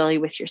accountability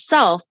with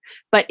yourself,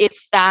 but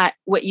it's that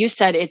what you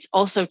said, it's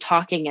also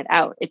talking it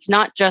out. It's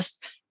not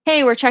just,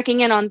 hey, we're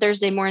checking in on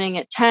Thursday morning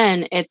at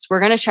 10. It's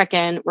we're going to check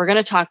in, we're going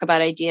to talk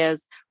about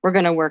ideas, we're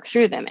going to work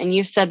through them. And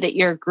you said that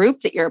your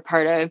group that you're a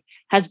part of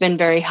has been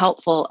very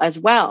helpful as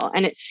well.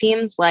 And it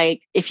seems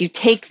like if you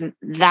take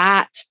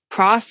that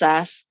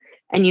process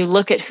and you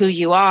look at who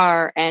you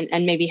are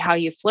and maybe how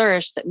you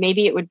flourish, that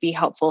maybe it would be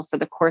helpful for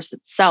the course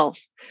itself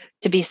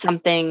to be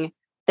something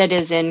that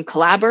is in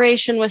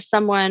collaboration with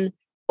someone,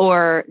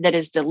 or that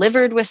is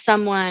delivered with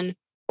someone,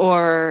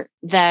 or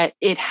that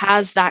it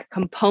has that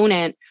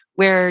component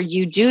where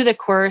you do the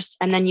course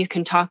and then you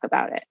can talk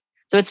about it.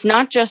 So it's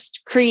not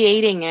just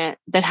creating it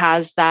that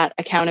has that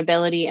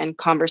accountability and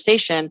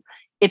conversation.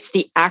 It's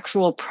the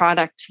actual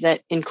product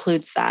that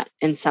includes that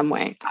in some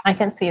way. I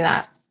can see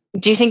that.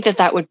 Do you think that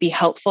that would be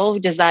helpful?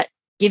 Does that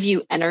give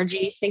you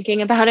energy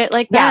thinking about it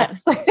like that?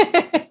 Yes,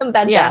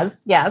 that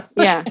does. Yes.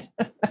 Yeah.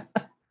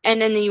 And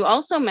then you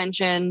also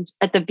mentioned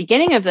at the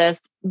beginning of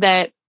this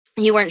that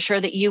you weren't sure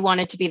that you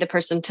wanted to be the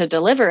person to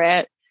deliver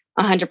it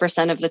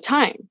 100% of the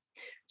time.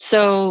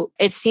 So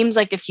it seems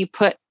like if you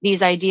put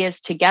these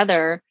ideas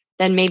together,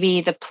 then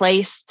maybe the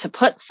place to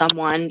put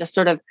someone to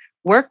sort of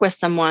work with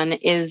someone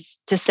is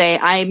to say,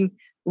 I'm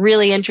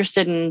really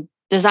interested in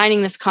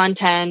designing this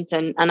content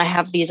and I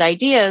have these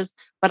ideas,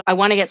 but I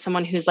want to get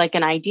someone who's like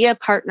an idea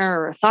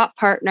partner or a thought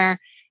partner,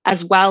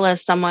 as well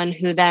as someone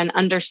who then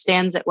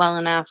understands it well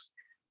enough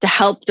to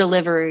help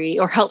delivery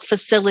or help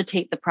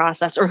facilitate the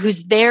process, or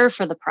who's there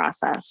for the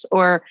process,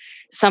 or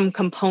some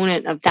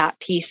component of that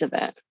piece of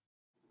it.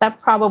 That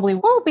probably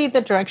will be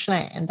the direction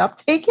I end up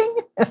taking.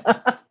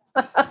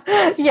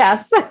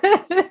 Yes.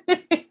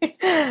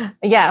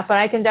 Yeah, but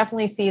I can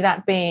definitely see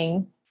that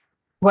being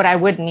what I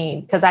would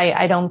need, because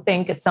I don't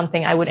think it's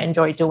something I would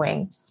enjoy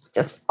doing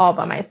just all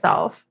by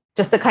myself.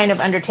 Just the kind of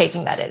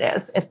undertaking that it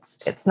is.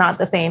 It's not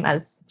the same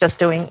as just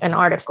doing an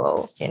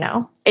article, you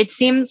know? It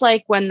seems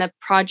like when the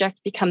project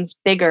becomes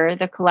bigger,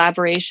 the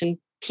collaboration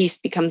piece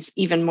becomes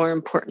even more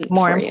important.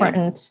 More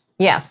important.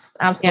 Yes,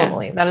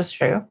 absolutely. Yeah. That is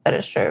true. That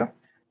is true.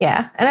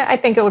 Yeah. And I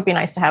think it would be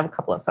nice to have a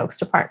couple of folks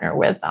to partner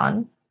with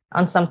on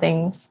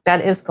something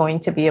that is going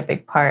to be a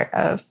big part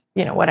of,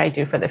 you know, what I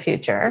do for the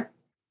future.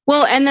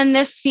 Well, and then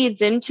this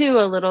feeds into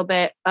a little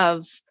bit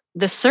of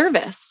the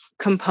service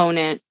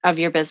component of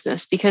your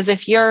business, because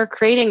if you're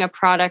creating a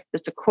product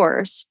that's a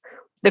course,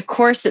 the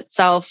course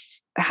itself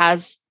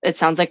has, it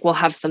sounds like, will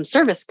have some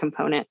service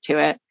component to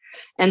it.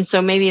 And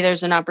so maybe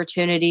there's an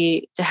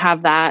opportunity to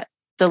have that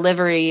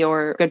delivery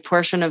or a good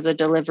portion of the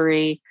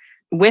delivery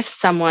with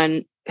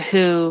someone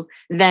who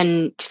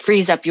then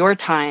frees up your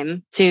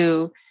time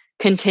to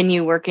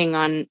continue working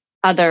on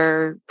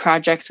other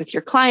projects with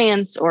your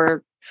clients,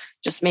 or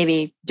just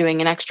maybe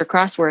doing an extra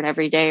crossword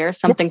every day or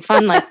something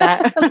fun like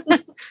that.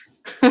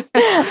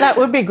 That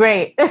would be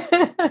great.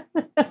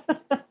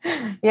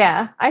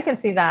 Yeah, I can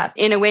see that.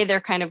 In a way,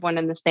 they're kind of one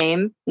and the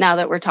same. Now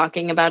that we're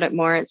talking about it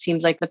more, it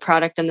seems like the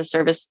product and the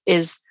service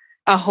is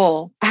a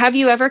whole. Have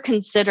you ever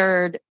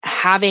considered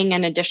having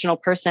an additional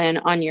person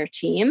on your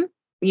team?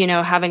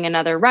 Having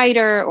another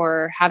writer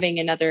or having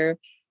another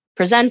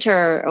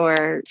presenter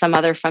or some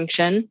other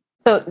function?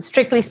 So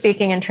strictly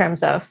speaking, in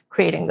terms of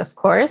creating this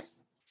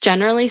course,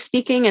 generally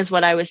speaking is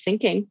what I was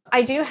thinking.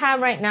 I do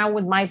have right now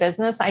with my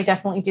business, I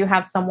definitely do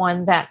have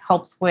someone that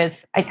helps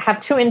with, I have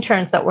 2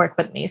 interns that work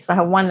with me. So I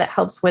have one that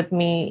helps with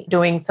me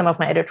doing some of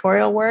my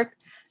editorial work.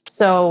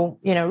 So,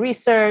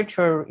 research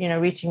or,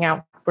 reaching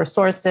out for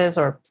sources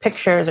or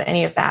pictures or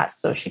any of that.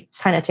 So she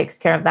kind of takes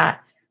care of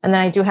that. And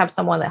then I do have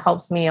someone that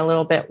helps me a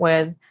little bit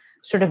with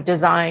sort of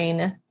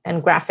design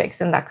and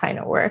graphics and that kind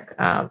of work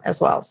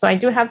as well. So I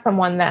do have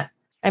someone that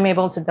I'm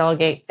able to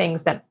delegate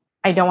things that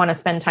I don't want to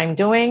spend time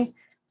doing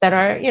that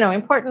are,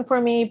 important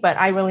for me, but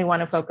I really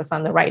want to focus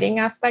on the writing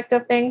aspect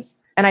of things.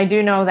 And I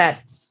do know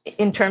that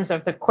in terms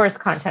of the course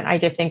content, I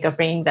did think of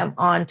bringing them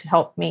on to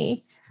help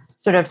me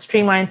sort of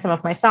streamline some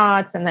of my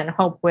thoughts and then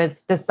help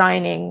with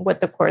designing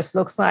what the course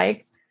looks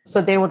like.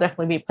 So they will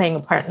definitely be playing a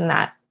part in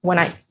that when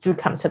I do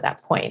come to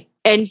that point.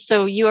 And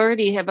so you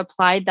already have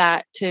applied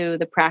that to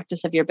the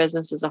practice of your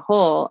business as a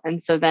whole.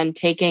 And so then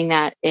taking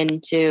that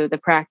into the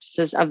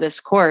practices of this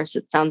course,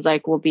 it sounds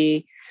like will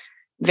be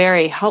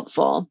very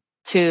helpful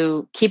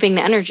to keeping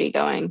the energy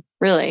going,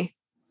 really.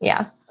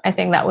 Yes, I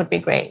think that would be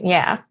great.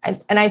 Yeah.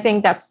 And I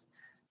think that's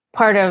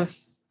part of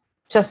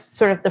just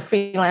sort of the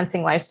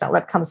freelancing lifestyle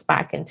that comes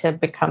back into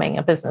becoming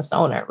a business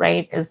owner,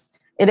 right?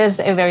 It is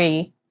a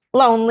very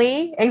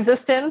lonely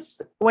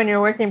existence when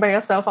you're working by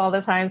yourself all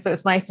the time. So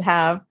it's nice to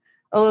have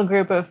a little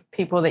group of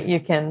people that you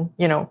can,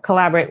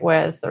 collaborate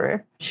with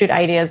or shoot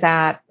ideas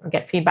at or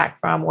get feedback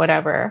from,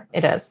 whatever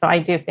it is. So I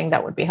do think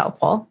that would be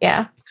helpful.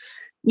 Yeah.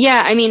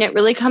 Yeah, I mean, it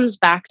really comes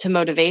back to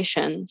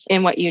motivations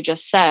in what you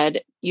just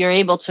said. You're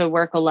able to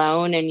work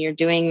alone and you're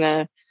doing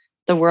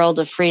the world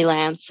of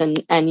freelance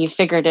and you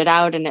figured it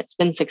out and it's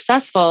been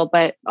successful.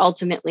 But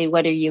ultimately,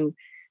 what are you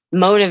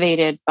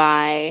motivated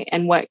by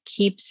and what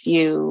keeps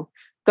you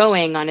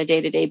going on a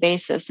day-to-day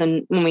basis?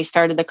 And when we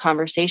started the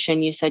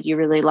conversation, you said you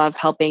really love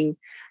helping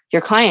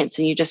your clients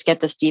and you just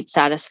get this deep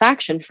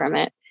satisfaction from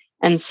it.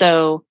 And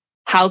so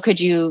how could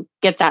you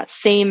get that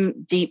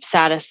same deep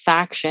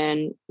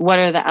satisfaction? What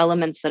are the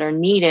elements that are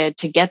needed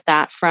to get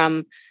that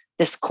from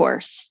this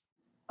course?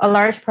 A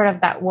large part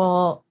of that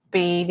will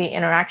be the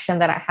interaction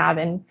that I have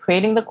in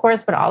creating the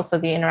course, but also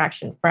the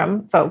interaction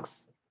from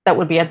folks that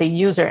would be at the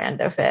user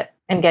end of it,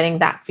 and getting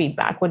that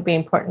feedback would be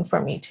important for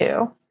me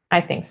too.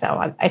 I think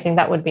so. I think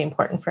that would be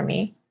important for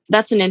me.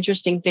 That's an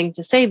interesting thing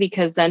to say,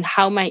 because then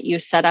how might you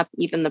set up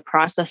even the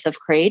process of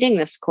creating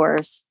this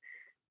course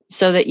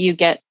so that you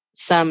get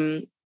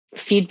some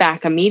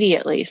feedback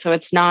immediately? So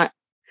it's not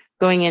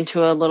going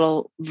into a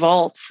little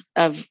vault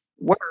of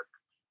work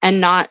and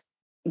not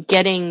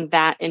getting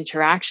that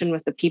interaction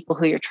with the people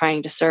who you're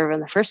trying to serve in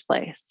the first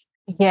place.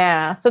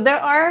 Yeah. So there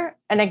are,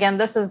 and again,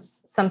 this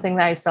is something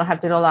that I still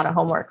have to do a lot of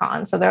homework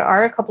on. So there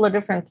are a couple of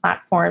different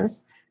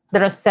platforms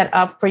that are set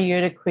up for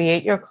you to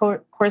create your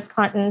course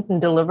content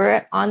and deliver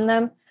it on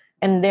them.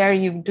 And there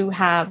you do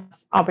have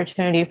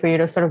opportunity for you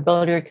to sort of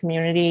build your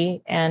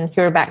community and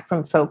hear back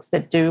from folks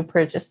that do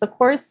purchase the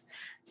course.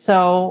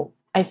 So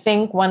I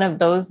think one of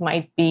those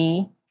might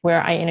be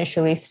where I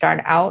initially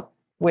start out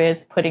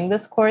with putting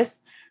this course,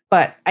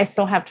 but I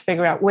still have to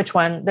figure out which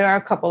one. There are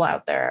a couple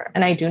out there,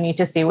 and I do need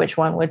to see which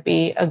one would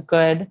be a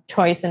good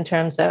choice in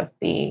terms of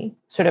the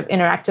sort of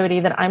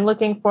interactivity that I'm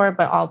looking for,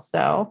 but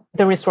also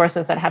the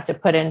resources that I have to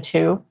put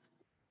into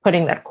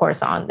putting that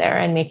course on there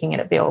and making it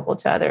available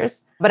to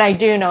others. But I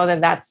do know that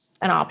that's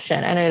an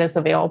option and it is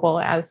available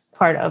as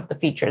part of the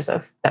features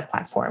of that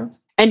platform.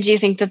 And do you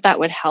think that that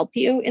would help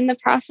you in the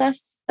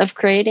process of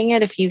creating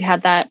it if you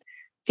had that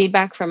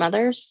feedback from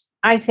others?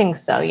 I think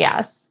so,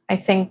 yes. I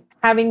think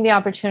having the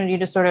opportunity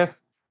to sort of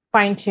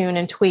fine tune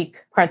and tweak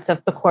parts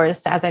of the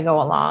course as I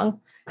go along,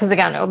 because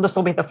again, this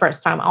will be the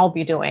first time I'll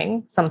be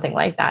doing something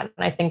like that.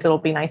 And I think it'll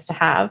be nice to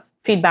have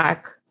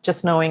feedback,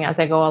 just knowing as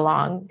I go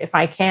along,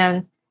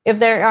 if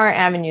there are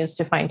avenues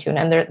to fine tune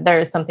and there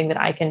is something that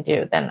I can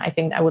do, then I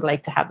think I would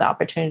like to have the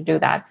opportunity to do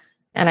that.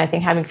 And I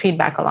think having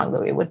feedback along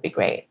the way would be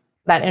great.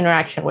 That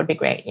interaction would be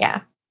great.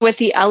 Yeah. With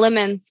the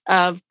elements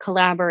of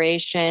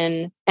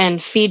collaboration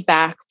and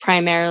feedback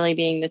primarily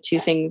being the two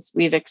things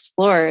we've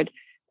explored,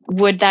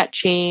 would that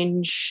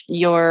change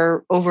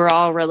your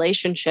overall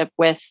relationship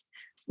with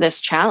this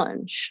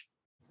challenge?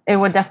 It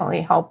would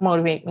definitely help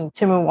motivate me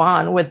to move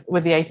on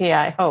with the idea,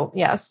 I hope.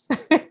 Yes.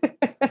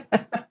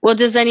 Well,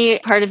 does any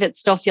part of it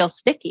still feel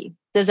sticky?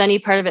 Does any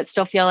part of it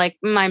still feel like,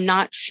 I'm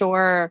not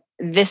sure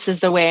this is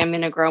the way I'm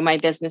going to grow my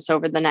business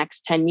over the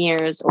next 10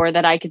 years, or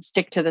that I could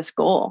stick to this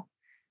goal?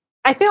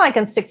 I feel I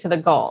can stick to the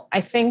goal.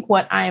 I think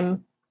what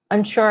I'm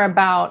unsure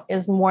about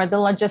is more the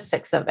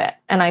logistics of it.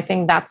 And I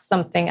think that's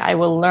something I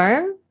will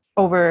learn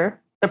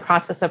over the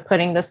process of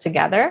putting this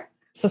together.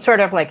 So sort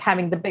of like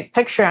having the big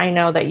picture, I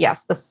know that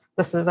yes, this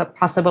is a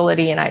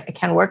possibility and I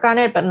can work on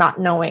it, but not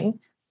knowing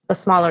the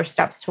smaller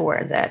steps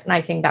towards it. And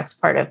I think that's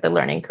part of the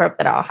learning curve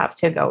that I'll have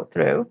to go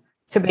through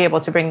to be able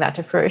to bring that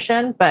to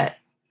fruition. But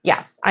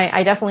yes,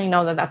 I definitely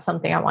know that that's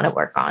something I want to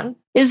work on.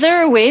 Is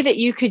there a way that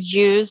you could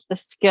use the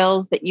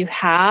skills that you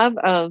have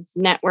of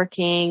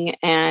networking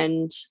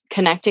and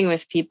connecting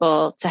with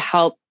people to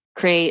help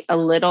create a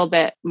little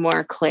bit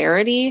more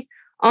clarity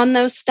on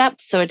those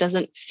steps so it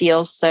doesn't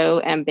feel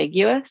so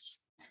ambiguous?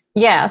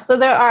 Yeah. So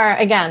there are,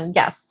 again,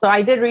 yes. So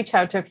I did reach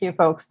out to a few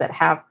folks that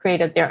have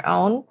created their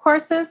own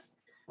courses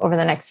over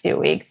the next few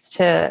weeks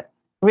to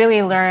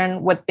really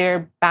learn what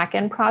their back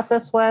end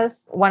process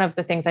was. One of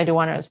the things I do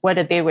want to know is what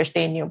did they wish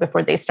they knew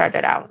before they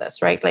started out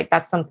this, right? Like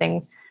that's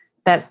something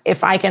that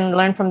if I can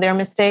learn from their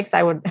mistakes,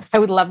 I would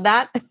love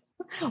that.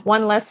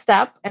 One less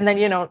step. And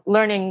then,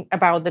 learning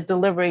about the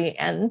delivery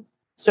and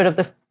sort of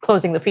the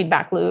closing the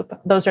feedback loop.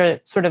 Those are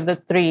sort of the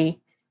three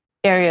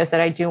areas that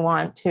I do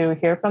want to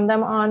hear from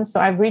them on. So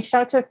I've reached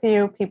out to a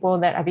few people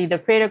that have either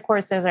created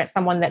courses or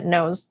someone that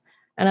knows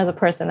another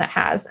person that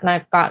has. And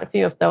I've got a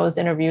few of those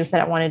interviews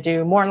that I want to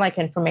do, more like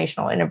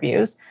informational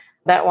interviews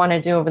that I want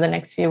to do over the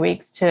next few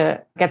weeks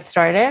to get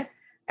started.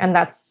 And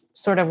that's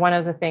sort of one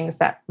of the things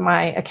that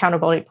my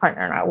accountability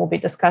partner and I will be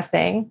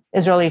discussing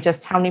is really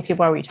just how many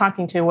people are we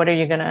talking to? What are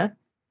you going to,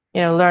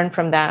 learn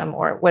from them,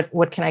 or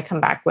what can I come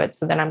back with?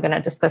 So then I'm going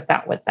to discuss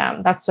that with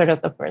them. That's sort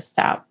of the first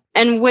step.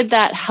 And would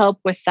that help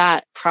with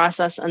that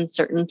process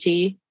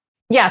uncertainty?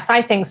 Yes,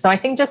 I think so. I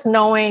think just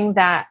knowing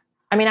that,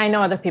 I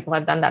know other people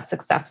have done that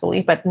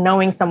successfully, but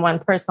knowing someone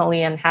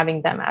personally and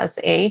having them as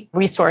a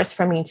resource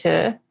for me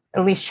to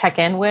at least check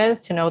in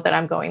with, to know that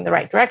I'm going the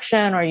right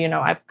direction, or,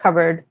 I've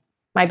covered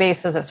my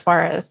bases as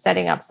far as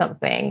setting up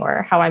something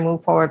or how I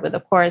move forward with a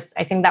course,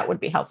 I think that would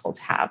be helpful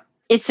to have.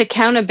 It's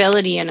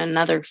accountability in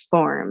another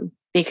form,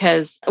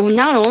 because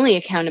not only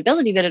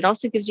accountability, but it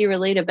also gives you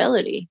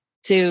relatability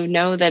to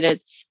know that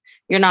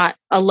you're not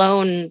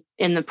alone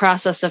in the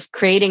process of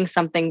creating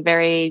something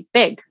very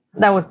big.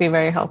 That would be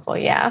very helpful.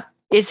 Yeah.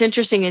 It's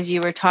interesting as you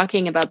were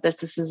talking about this.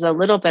 This is a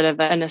little bit of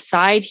an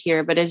aside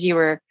here, but as you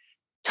were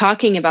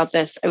talking about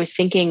this, I was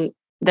thinking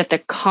that the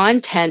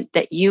content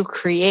that you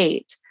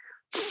create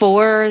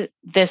for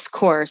this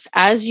course,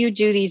 as you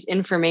do these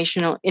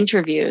informational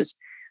interviews,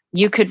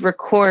 you could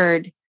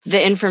record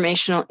the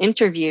informational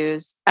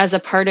interviews as a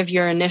part of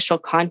your initial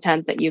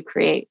content that you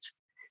create.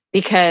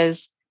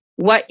 Because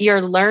what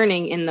you're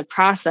learning in the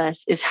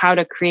process is how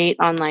to create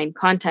online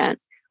content,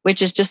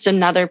 which is just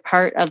another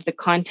part of the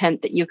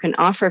content that you can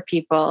offer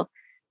people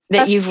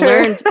that you've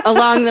learned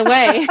along the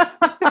way.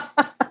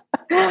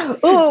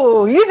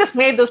 Ooh, you just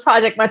made this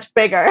project much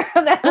bigger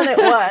than it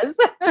was.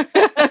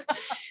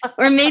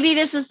 Or maybe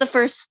this is the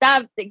first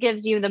step that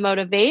gives you the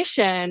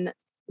motivation.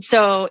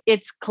 So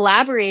it's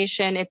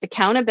collaboration, it's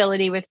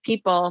accountability with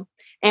people,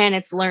 and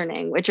it's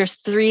learning, which are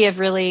three of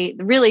really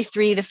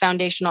the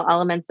foundational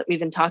elements that we've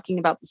been talking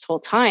about this whole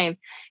time.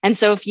 And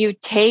so if you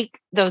take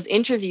those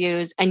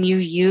interviews and you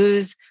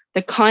use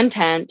the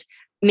content,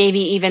 maybe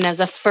even as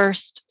a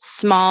first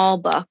small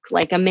book,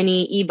 like a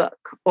mini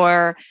ebook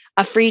or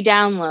a free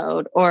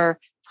download or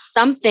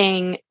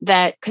something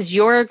that, because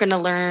you're going to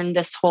learn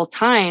this whole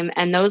time,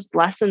 and those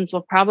lessons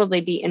will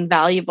probably be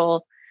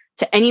invaluable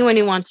to anyone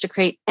who wants to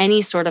create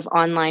any sort of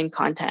online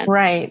content.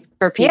 Right.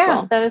 For people.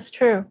 Yeah, that is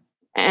true.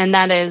 And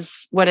that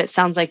is what it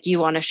sounds like you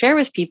want to share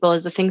with people,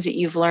 is the things that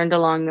you've learned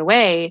along the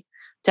way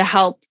to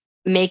help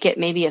make it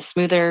maybe a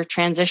smoother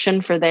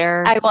transition for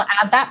their... I will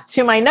add that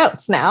to my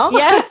notes now.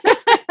 Yeah.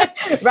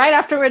 Right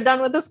after we're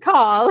done with this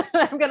call,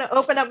 I'm going to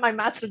open up my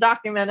master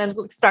document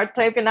and start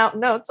typing out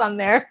notes on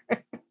there.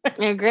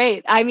 Yeah,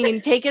 great.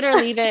 Take it or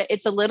leave it.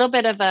 It's a little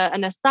bit of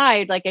an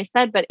aside, like I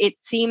said, but it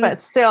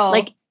seems still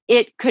like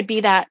it could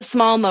be that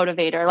small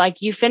motivator.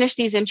 Like you finish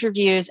these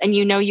interviews and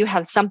you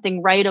have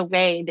something right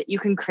away that you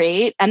can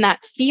create. And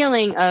that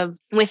feeling of,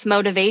 with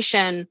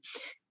motivation,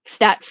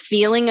 that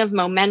feeling of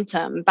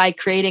momentum by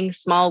creating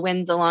small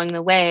wins along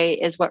the way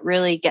is what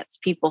really gets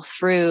people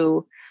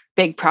through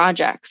big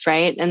projects,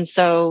 right? And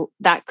so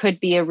that could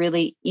be a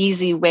really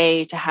easy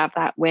way to have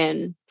that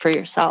win for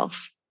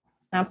yourself.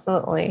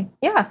 Absolutely.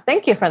 Yes.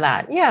 Thank you for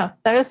that. Yeah,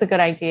 that is a good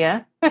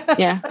idea.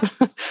 Yeah.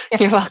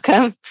 You're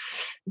welcome.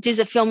 Does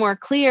it feel more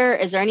clear?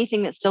 Is there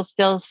anything that still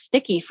feels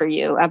sticky for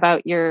you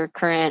about your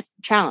current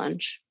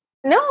challenge?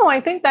 No,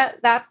 I think that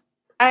I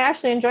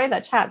actually enjoyed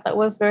that chat. That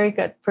was very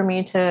good for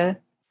me to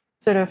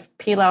sort of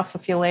peel off a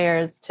few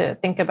layers to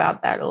think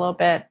about that a little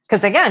bit.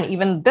 Because again,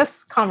 even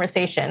this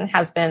conversation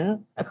has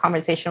been a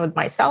conversation with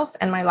myself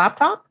and my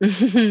laptop,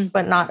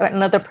 but not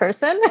another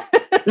person.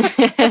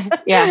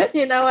 Yeah.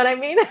 You know what I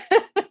mean?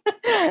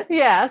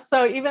 Yeah.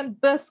 So even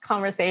this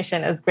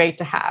conversation is great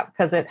to have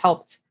because it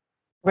helped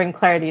bring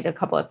clarity to a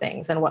couple of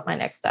things and what my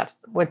next steps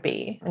would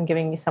be and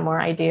giving me some more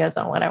ideas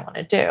on what I want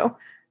to do.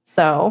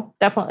 So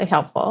definitely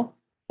helpful.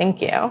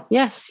 Thank you.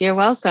 Yes, you're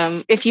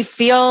welcome. If you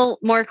feel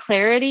more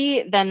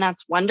clarity, then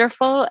that's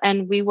wonderful.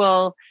 And we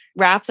will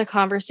wrap the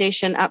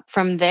conversation up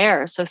from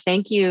there. So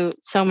thank you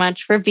so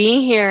much for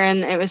being here.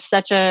 And it was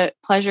such a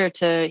pleasure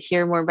to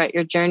hear more about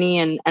your journey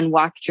and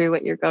walk through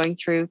what you're going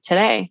through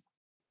today.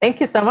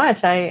 Thank you so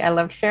much. I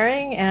love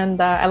sharing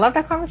and I love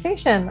that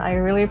conversation. I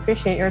really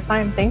appreciate your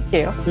time. Thank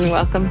you. You're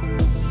welcome.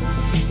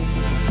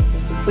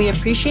 We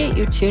appreciate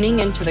you tuning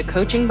into the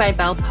Coaching by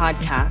Belle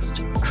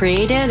podcast,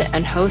 created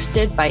and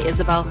hosted by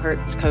Isabel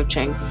Hertz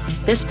Coaching.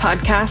 This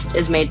podcast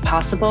is made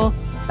possible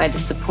by the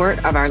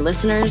support of our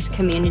listeners,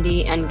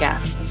 community, and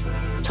guests.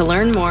 To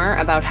learn more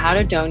about how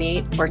to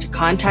donate or to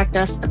contact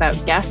us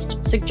about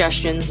guest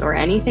suggestions or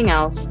anything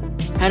else,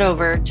 head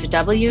over to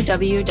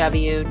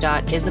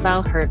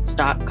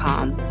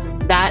www.isabelhertz.com.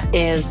 That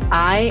is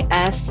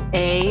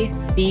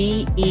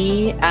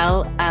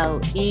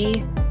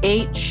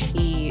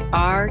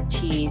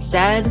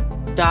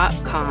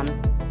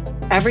ISABELLEHERTZ.com.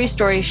 Every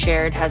story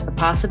shared has the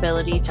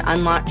possibility to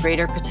unlock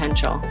greater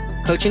potential.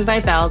 Coaching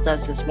by Belle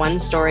does this one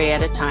story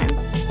at a time.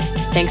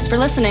 Thanks for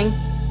listening.